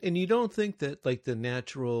 And you don't think that like the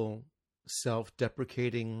natural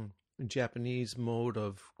self-deprecating Japanese mode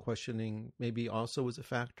of questioning maybe also is a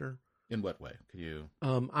factor? In what way? Can you?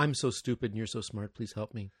 I'm so stupid and you're so smart. Please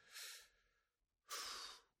help me.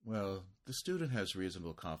 Well, the student has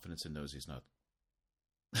reasonable confidence and knows he's not.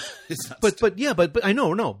 But I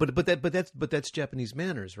know, no, but that's Japanese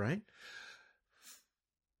manners, right?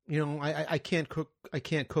 You know, I can't cook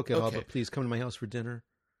at all, but please come to my house for dinner.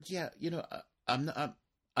 Yeah,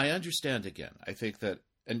 I understand again. I think that,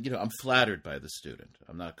 and I'm flattered by the student.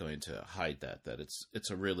 I'm not going to hide that it's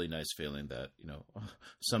a really nice feeling that,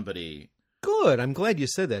 somebody. Good. I'm glad you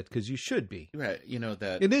said that because you should be. Right.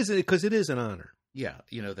 That it is, because it is an honor. Yeah,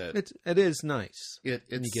 that it is nice. It's,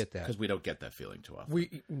 you get that because we don't get that feeling too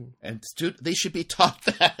often. And they should be taught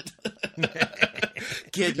that.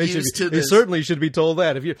 Get used to this. They certainly should be told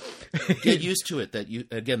that. If you get used to it, that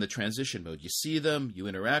the transition mode. You see them, you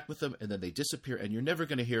interact with them, and then they disappear, and you're never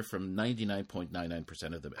going to hear from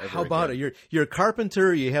 99.99% of them ever. How about it? You're a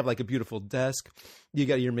carpenter. You have like a beautiful desk. You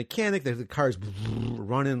got your mechanic. The car's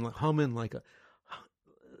running, humming like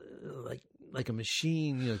a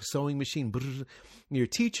machine, sewing machine. Your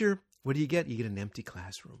teacher, what do you get? You get an empty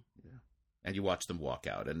classroom. Yeah. And you watch them walk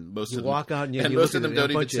out, and most of them walk out, and most of them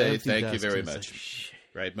don't even say thank you very much.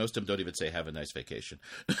 Right? Most of them don't even say have a nice vacation.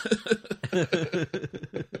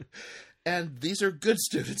 And these are good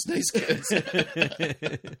students, nice kids.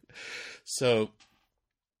 So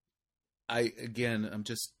I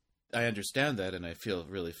understand that, and I feel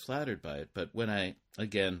really flattered by it. But when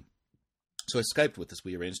so I Skyped with this.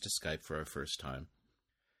 We arranged to Skype for our first time.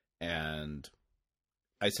 And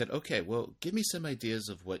I said, okay, well, give me some ideas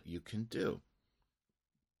of what you can do.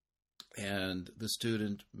 And the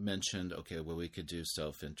student mentioned, okay, well, we could do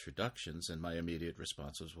self-introductions. And my immediate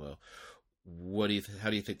response was, well, how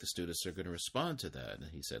do you think the students are going to respond to that? And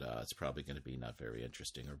he said, it's probably going to be not very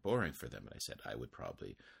interesting or boring for them. And I said, I would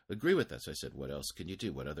probably agree with that. So I said, what else can you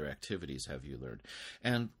do? What other activities have you learned?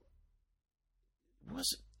 And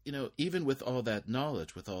even with all that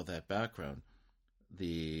knowledge, with all that background,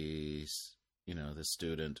 the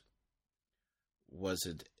student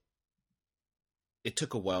wasn't. It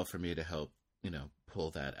took a while for me to help, pull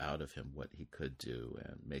that out of him, what he could do,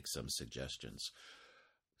 and make some suggestions.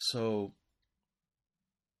 So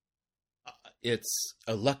it's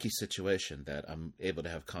a lucky situation that I'm able to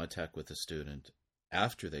have contact with a student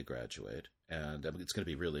after they graduate. And it's going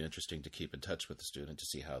to be really interesting to keep in touch with the student to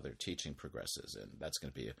see how their teaching progresses. And that's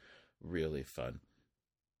going to be really fun.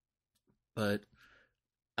 But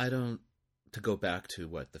to go back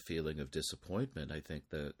to the feeling of disappointment, I think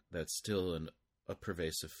that that's still a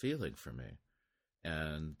pervasive feeling for me.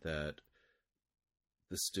 And that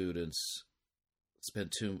the students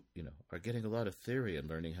are getting a lot of theory and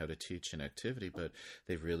learning how to teach an activity, but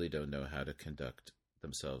they really don't know how to conduct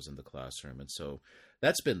themselves in the classroom. And so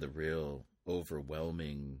that's been the real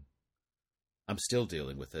overwhelming. I'm still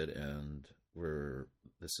dealing with it, and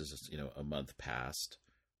this is a month past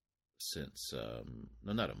since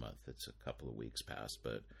no, not a month, it's a couple of weeks past,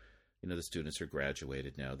 but the students are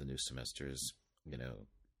graduated now, the new semester is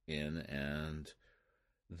in, and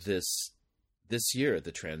this year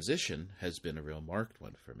the transition has been a real marked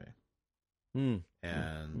one for me.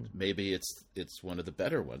 And maybe it's one of the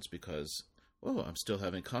better ones because I'm still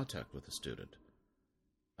having contact with the student.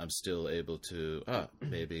 I'm still able to,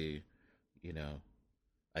 maybe,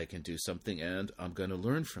 I can do something, and I'm going to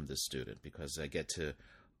learn from this student because I get to,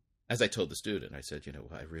 as I told the student, I said,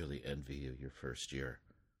 I really envy you your first year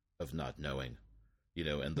of not knowing,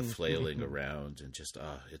 and the flailing around and just,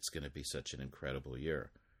 it's going to be such an incredible year.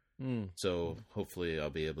 So hopefully I'll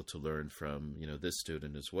be able to learn from, this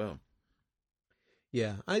student as well.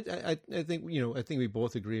 Yeah, I think I think we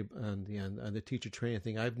both agree on the teacher training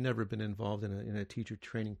thing. I've never been involved in a teacher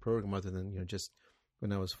training program other than just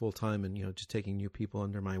when I was full time and just taking new people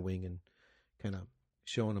under my wing and kind of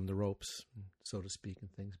showing them the ropes, so to speak, and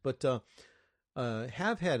things. But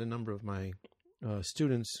have had a number of my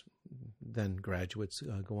students, then graduates,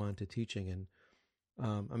 go on to teaching, and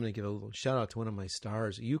I'm going to give a little shout out to one of my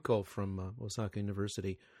stars, Yuko from Osaka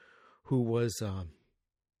University, who was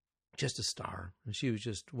just a star. And she was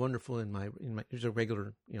just wonderful in my it was a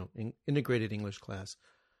regular, integrated English class.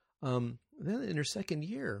 Then in her second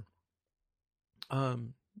year,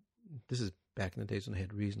 this is back in the days when I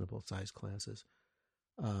had reasonable sized classes.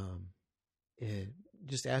 It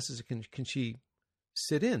just asked us, can she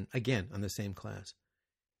sit in again on the same class?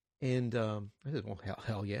 And I said, well,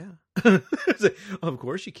 hell yeah. Said, of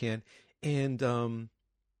course you can. And the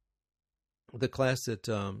class that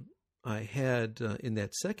I had in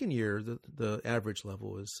that second year, the average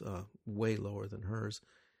level was way lower than hers.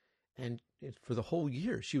 And for the whole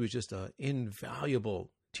year, she was just an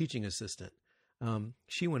invaluable teaching assistant.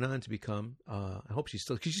 She went on to become, I hope she's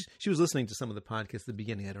still, because she was listening to some of the podcasts at the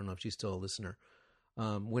beginning. I don't know if she's still a listener.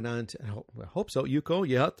 Went on to, I hope so. Yuko,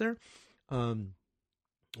 you out there?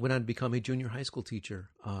 Went on to become a junior high school teacher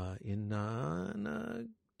in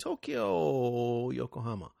Tokyo,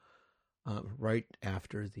 Yokohama, right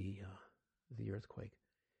after the earthquake.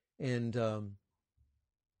 And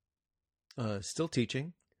still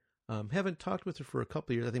teaching. Haven't talked with her for a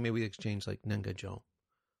couple of years. I think maybe we exchanged like Nengajo.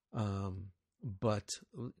 But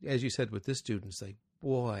as you said with this student, it's like,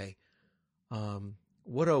 boy,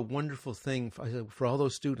 what a wonderful thing for all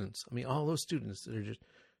those students. I mean, all those students that are just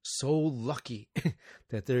so lucky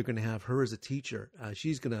that they're going to have her as a teacher.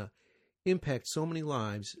 She's going to impact so many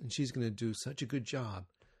lives, and she's going to do such a good job.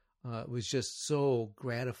 It was just so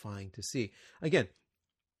gratifying to see. Again,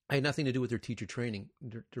 I had nothing to do with her teacher training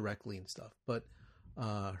directly and stuff, but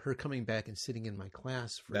her coming back and sitting in my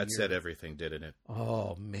class for that said everything, didn't it?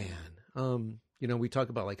 Oh man. We talk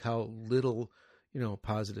about like how little,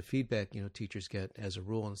 positive feedback, teachers get as a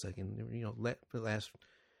rule. And it's like, for the last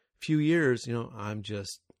few years, I'm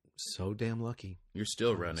just so damn lucky. You're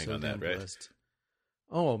still running on that, right? Blessed.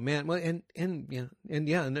 Oh man. Well, and then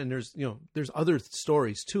there's other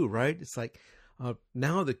stories too, right? It's like,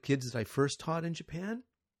 now the kids that I first taught in Japan,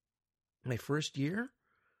 my first year,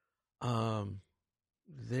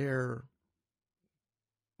 their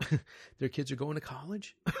kids are going to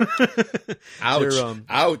college. Ouch!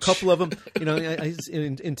 Ouch! A couple of them, I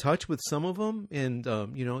in touch with some of them, and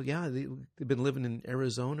they've been living in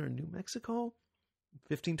Arizona or New Mexico,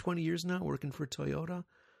 15, 20 years now, working for Toyota.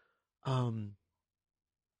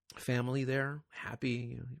 Family there,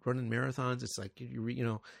 happy, running marathons. It's like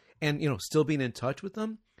and still being in touch with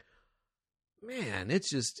them. Man,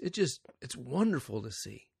 it's wonderful to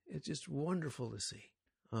see. It's just wonderful to see.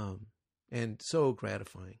 And so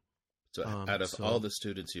gratifying. So out of all the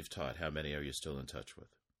students you've taught, how many are you still in touch with?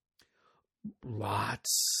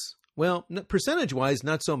 Lots. Well, percentage-wise,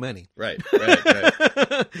 not so many. Right.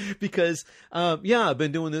 Because, I've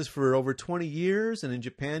been doing this for over 20 years, and in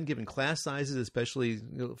Japan, given class sizes, especially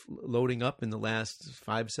loading up in the last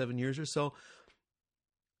 5-7 years or so,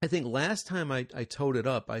 I think last time I towed it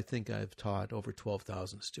up, I think I've taught over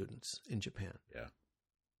 12,000 students in Japan. Yeah.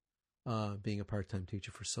 Being a part-time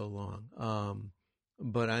teacher for so long.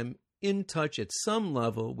 But I'm in touch at some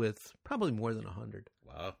level with probably more than 100.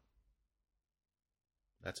 Wow.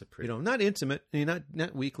 That's a pretty... not intimate,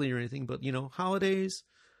 not weekly or anything, but, holidays,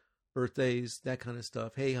 birthdays, that kind of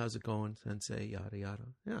stuff. Hey, how's it going? Sensei, yada, yada.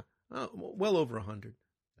 Yeah. Well over 100.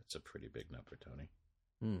 That's a pretty big number, Tony.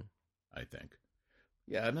 I think.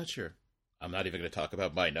 Yeah, I'm not sure. I'm not even going to talk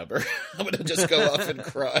about my number. I'm going to just go off and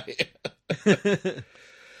cry.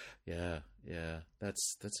 Yeah,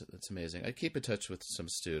 that's amazing. I keep in touch with some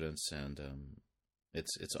students, and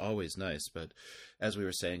it's always nice. But as we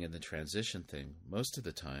were saying in the transition thing, most of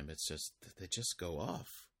the time it's just they just go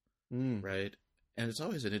off, right? And it's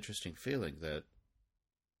always an interesting feeling that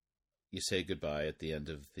you say goodbye at the end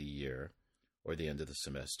of the year or the end of the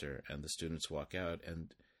semester, and the students walk out,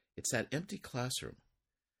 and it's that empty classroom,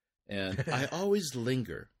 and I always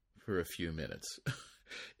linger for a few minutes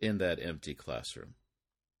in that empty classroom.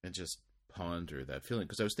 And just ponder that feeling.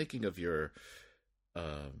 Because I was thinking of your,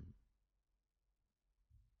 the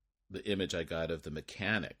image I got of the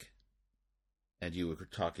mechanic. And you were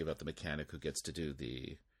talking about the mechanic who gets to do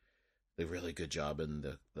the really good job in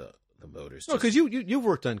the motors. Oh, because you've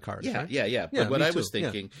worked on cars, yeah, right? Yeah. But what I was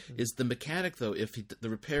thinking is the mechanic, though, if the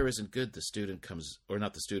repair isn't good, the student comes, or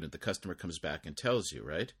not the student, the customer comes back and tells you,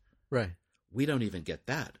 right? Right. We don't even get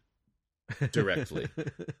that directly,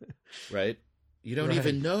 right? You don't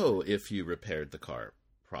even know if you repaired the car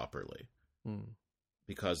properly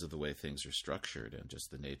because of the way things are structured and just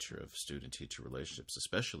the nature of student-teacher relationships,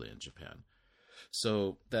 especially in Japan.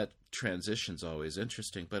 So that transition's always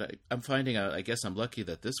interesting. But I'm finding out, I guess I'm lucky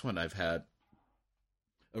that this one I've had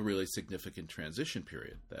a really significant transition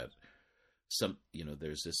period that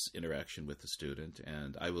there's this interaction with the student,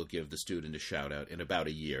 and I will give the student a shout-out in about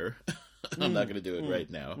a year. I'm not going to do it right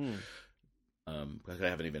now. Because I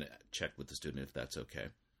haven't even checked with the student if that's okay.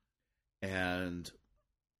 And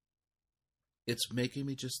it's making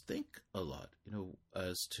me just think a lot,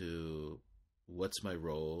 as to what's my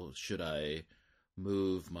role. Should I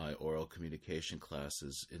move my oral communication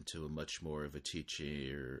classes into a much more of a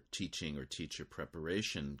teaching or teacher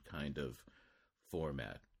preparation kind of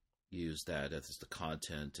format? Use that as the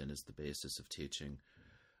content and as the basis of teaching,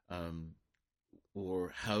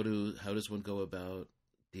 or how does one go about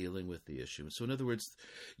dealing with the issue? So, in other words,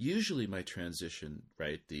 usually my transition,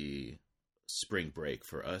 right, the spring break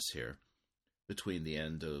for us here, between the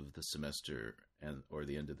end of the semester or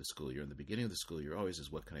the end of the school year and the beginning of the school year, always is,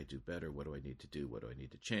 what can I do better? What do I need to do? What do I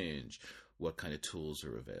need to change? What kind of tools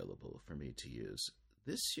are available for me to use?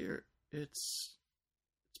 This year, it's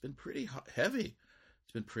been pretty heavy.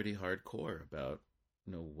 It's been pretty hardcore about,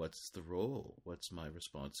 what's the role? What's my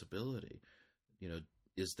responsibility?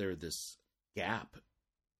 Is there this gap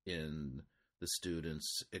in the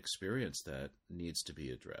student's experience that needs to be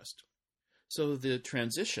addressed? So the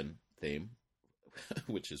transition theme,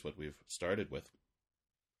 which is what we've started with,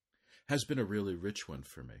 has been a really rich one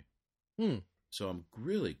for me. So I'm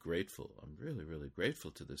really grateful. I'm really, really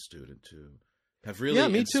grateful to this student to have really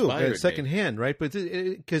me too, secondhand, me. Right? But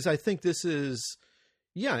because I think this is,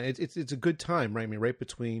 it's a good time, right? I mean, right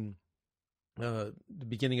between the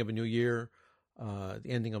beginning of a new year, the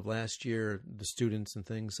ending of last year, the students and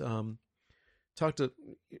things.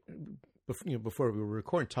 Before we were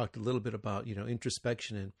recording, talked a little bit about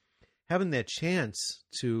introspection and having that chance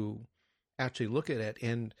to actually look at it,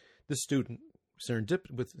 and the student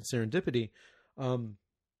with serendipity kind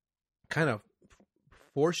of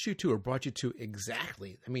forced you to, or brought you to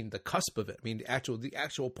exactly, the cusp of it. The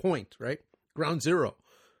actual point, right? Ground zero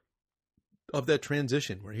of that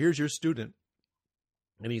transition, where here's your student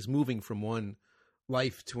and he's moving from one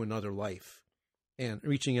life to another life and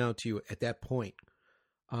reaching out to you at that point.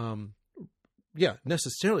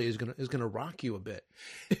 Necessarily is gonna rock you a bit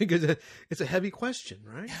because it's a heavy question,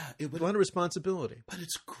 right? Yeah, a lot of responsibility, but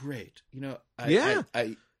it's great.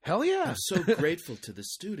 Hell yeah! I'm so grateful to the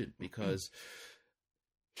student because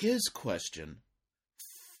his question,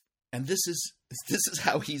 and this is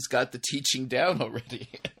how he's got the teaching down already.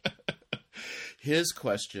 His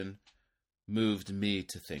question moved me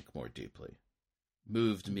to think more deeply.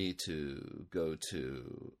 Moved me to go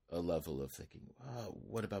to a level of thinking, wow,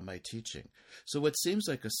 what about my teaching? So what seems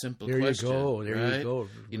like a simple question, there you go.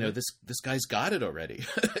 This guy's got it already.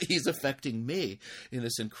 He's affecting me in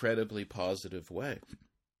this incredibly positive way.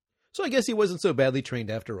 So I guess he wasn't so badly trained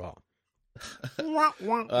after all.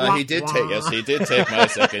 He did take my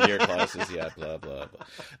second year classes. Yeah, blah, blah, blah.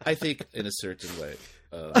 I think in a certain way.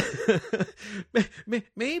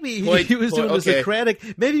 Maybe he was doing a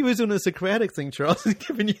Socratic. Maybe he was doing a Socratic thing, Charles, and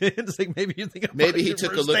giving you hints. Like maybe you think. Maybe he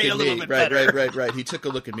took a look at me. Right. He took a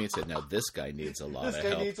look at me and said, "Now this guy needs a lot of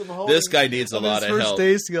help. This guy needs a lot of help." First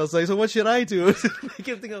day skills. Like, so what should I do? I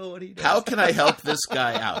can't think of what he does. How can I help this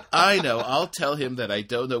guy out? I know. I'll tell him that I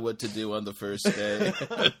don't know what to do on the first day.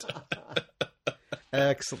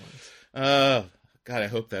 Excellent. God, I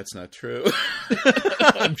hope that's not true.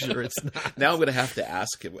 I'm sure it's not. Now I'm going to have to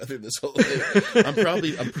ask him whether this whole thing. I'm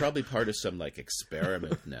probably part of some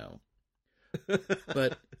experiment now.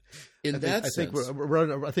 But in that sense,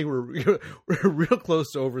 I think we're real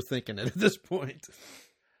close to overthinking it at this point.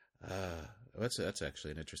 That's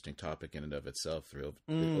actually an interesting topic in and of itself.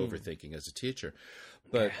 Overthinking as a teacher,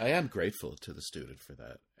 but I am grateful to the student for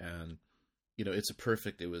that, and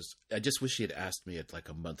I just wish he had asked me it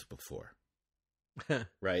a month before.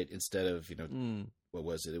 Right, instead of what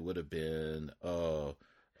was it? It would have been a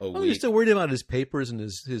week. You're still worried about his papers and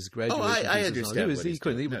his graduation. I understand. He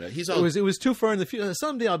couldn't. It was too far in the future.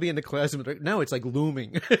 Someday I'll be in the classroom. Now it's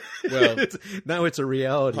looming. Well, now it's a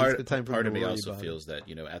reality. Part of me also feels that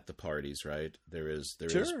at the parties, right? There is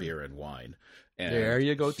beer and wine. And there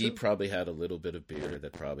you go. He probably had a little bit of beer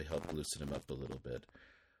that probably helped loosen him up a little bit.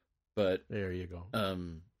 But there you go.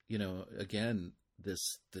 Again.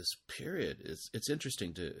 This period it's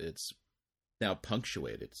interesting it's now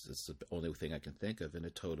punctuated. It's the only thing I can think of in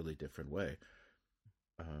a totally different way.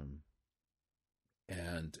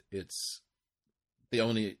 And it's the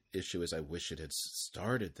only issue is I wish it had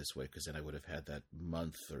started this way, because then I would have had that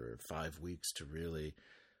month or 5 weeks to really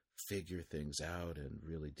figure things out and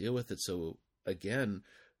really deal with it. So again,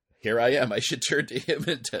 here I am. I should turn to him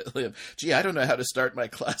and tell him, gee, I don't know how to start my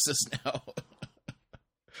classes now.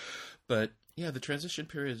 But yeah, the transition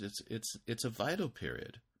period, it's a vital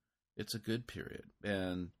period. It's a good period.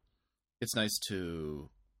 And it's nice to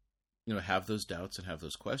have those doubts and have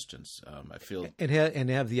those questions. I feel and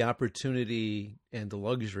have the opportunity and the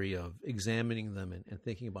luxury of examining them and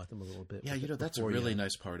thinking about them a little bit. Yeah, that's a really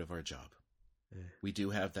nice part of our job. Yeah. We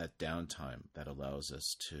do have that downtime that allows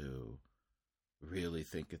us to really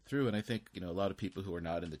think it through. And I think, a lot of people who are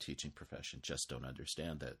not in the teaching profession just don't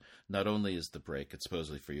understand that not only is the break, it's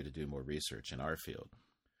supposedly for you to do more research in our field,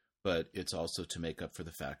 but it's also to make up for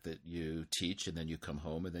the fact that you teach and then you come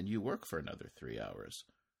home and then you work for another 3 hours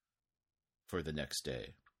for the next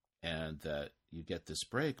day, and that you get this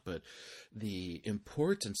break. But the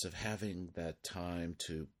importance of having that time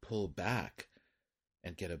to pull back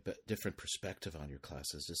and get a different perspective on your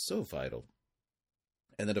classes is so vital.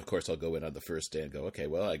 And then, of course, I'll go in on the first day and go, okay,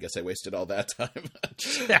 well, I guess I wasted all that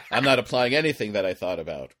time. I'm not applying anything that I thought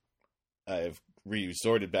about. I've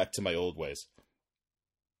resorted back to my old ways.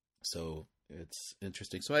 So it's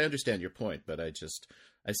interesting. So I understand your point, but I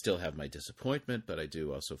still have my disappointment, but I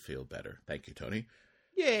do also feel better. Thank you, Tony.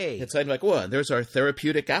 Yay. It's like, well, there's our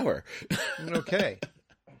therapeutic hour. Okay.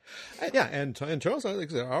 Yeah, and Charles, I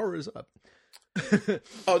think the hour is up.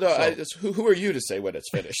 Oh no! So, who are you to say when it's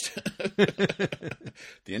finished?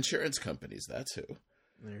 The insurance companies, that's who.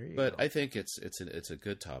 There you go. But I think it's a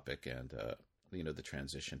good topic, and the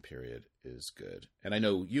transition period is good. And I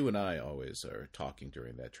know you and I always are talking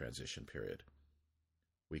during that transition period.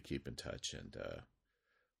 We keep in touch, and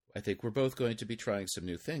I think we're both going to be trying some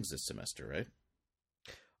new things this semester, right?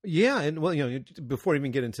 Yeah, and well, before we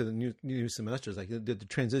even get into the new semesters, like the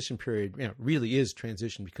transition period, really is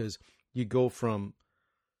transition, because you go from,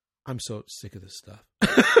 I'm so sick of this stuff,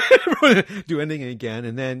 do anything again,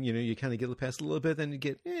 and then you kind of get past a little bit, then you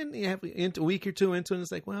get into a week or two into it, and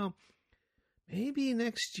it's like, well, maybe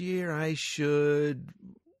next year I should.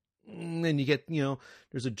 And you get,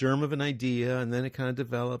 there's a germ of an idea, and then it kind of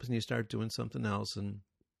develops, and you start doing something else, and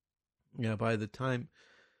by the time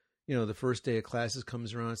the first day of classes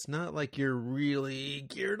comes around, it's not like you're really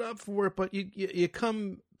geared up for it, but you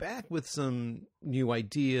come back with some new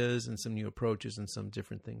ideas and some new approaches and some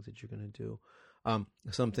different things that you're going to do.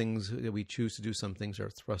 Some things that we choose to do, some things are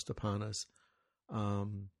thrust upon us.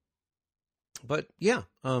 But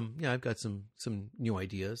I've got some new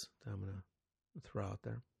ideas that I'm going to throw out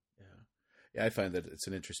there. Yeah, I find that it's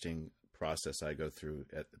an interesting process I go through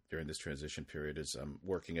during this transition period. Is I'm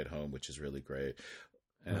working at home, which is really great.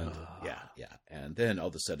 And and then all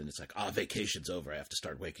of a sudden it's like, vacation's over. I have to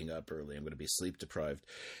start waking up early. I'm going to be sleep deprived,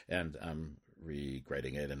 and I'm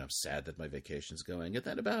regretting it. And I'm sad that my vacation's going. And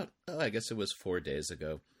then about, I guess it was 5 days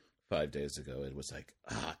ago, it was like,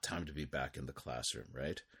 time to be back in the classroom,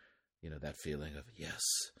 right? That feeling of, yes,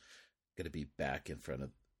 going to be back in front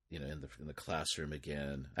of, in the classroom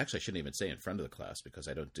again. Actually, I shouldn't even say in front of the class, because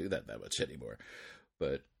I don't do that much anymore.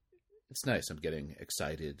 But it's nice. I'm getting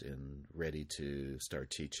excited and ready to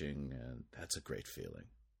start teaching, and that's a great feeling.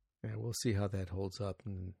 Yeah, we'll see how that holds up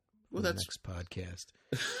in the next podcast.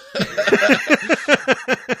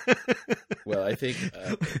 Well, I think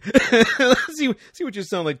see what you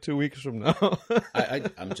sound like 2 weeks from now.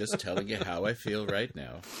 I'm just telling you how I feel right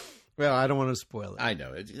now. Well, I don't want to spoil it. I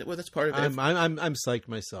know. Well, that's part of it. I'm psyched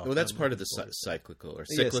myself. Well, that's part of the cyclical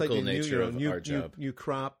nature of our job. New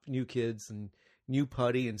crop, new kids, and new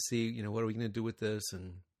putty, and see, what are we going to do with this?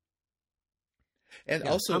 And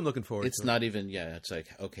also, I'm looking forward to it. It's not even, it's like,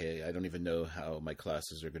 okay, I don't even know how my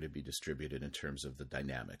classes are going to be distributed in terms of the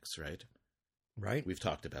dynamics, right? Right. We've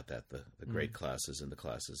talked about that, the great classes and the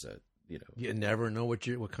classes that, You never know what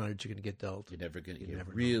cards you're going to get dealt. You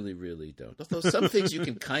really don't. Although some things you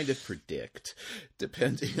can kind of predict,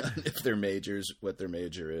 depending on if they're majors, what their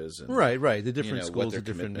major is. And, right. The different schools, what their the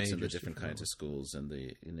different majors. And the different kinds of schools and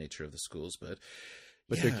the nature of the schools. But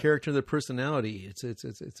their character, their personality, it's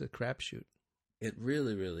a crapshoot. It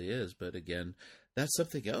really, really is. But again, that's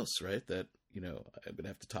something else, right? That, I'm going to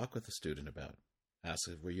have to talk with the student about. Ask,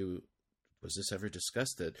 was this ever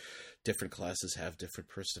discussed that different classes have different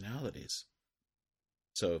personalities?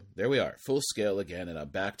 So there we are, full scale again, and I'm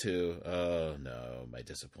back to, my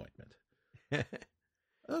disappointment.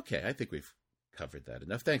 Okay, I think we've covered that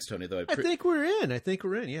enough. Thanks, Tony. Though I think we're in.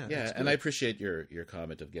 Yeah. Yeah, and I appreciate your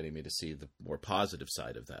comment of getting me to see the more positive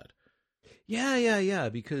side of that. Yeah.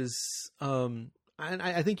 Because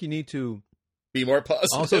I think you need to be more positive.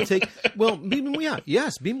 Also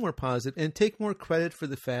be more positive and take more credit for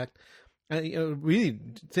the fact. I really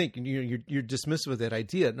think you're dismissive of that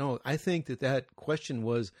idea. No, I think that question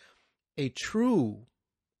was a true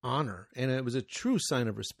honor, and it was a true sign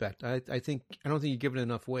of respect. I don't think you're giving it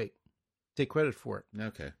enough weight. Take credit for it.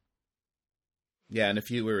 Okay. Yeah, and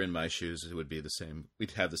if you were in my shoes, it would be the same.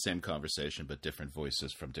 We'd have the same conversation, but different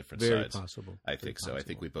voices from different Very sides. possible. I think so. I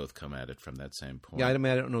think we both come at it from that same point. Yeah, I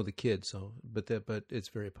mean, I don't know the kid, so but it's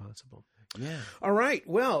very possible. Yeah. All right.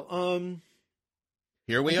 Well,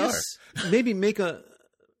 Here we are. Maybe make a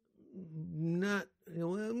not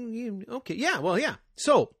okay. Yeah. Well, yeah.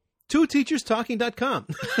 So, twoteacherstalking.com.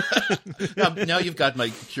 now you've got my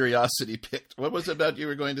curiosity picked. What was it about you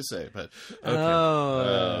were going to say? But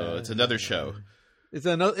okay. It's another show. It's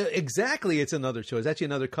another It's another show. It's actually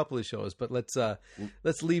another couple of shows, but let's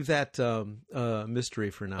leave that mystery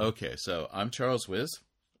for now. Okay, so I'm Charles Wiz.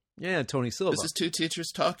 Yeah, Tony Silva. This is Two Teachers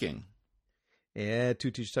Talking. Yeah,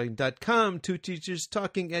 twoteacherstalking.com,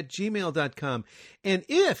 twoteacherstalking@gmail.com. And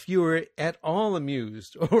if you were at all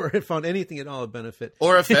amused or found anything at all of benefit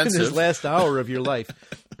or offensive in this last hour of your life,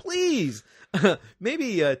 please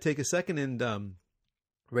maybe take a second and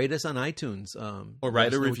rate us on iTunes. Or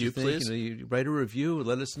write a review, please. You write a review.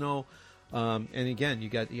 Let us know. And again, you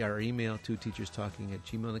got our email,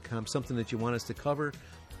 twoteacherstalking@gmail.com, something that you want us to cover,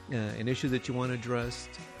 an issue that you want addressed.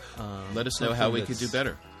 Let us know how we could do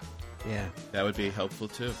better. Yeah. That would be helpful,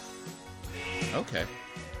 too. Okay.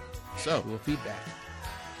 So. Well, feedback.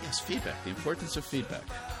 Yes, feedback. The importance of feedback.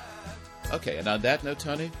 Okay, and on that note,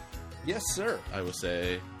 Tony? Yes, sir. I will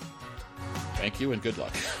say thank you and good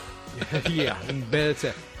luck. Yeah,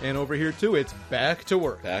 and over here, too, it's back to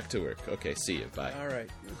work. Back to work. Okay, see you. Bye. All right.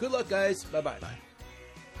 Good luck, guys. Bye-bye. Bye.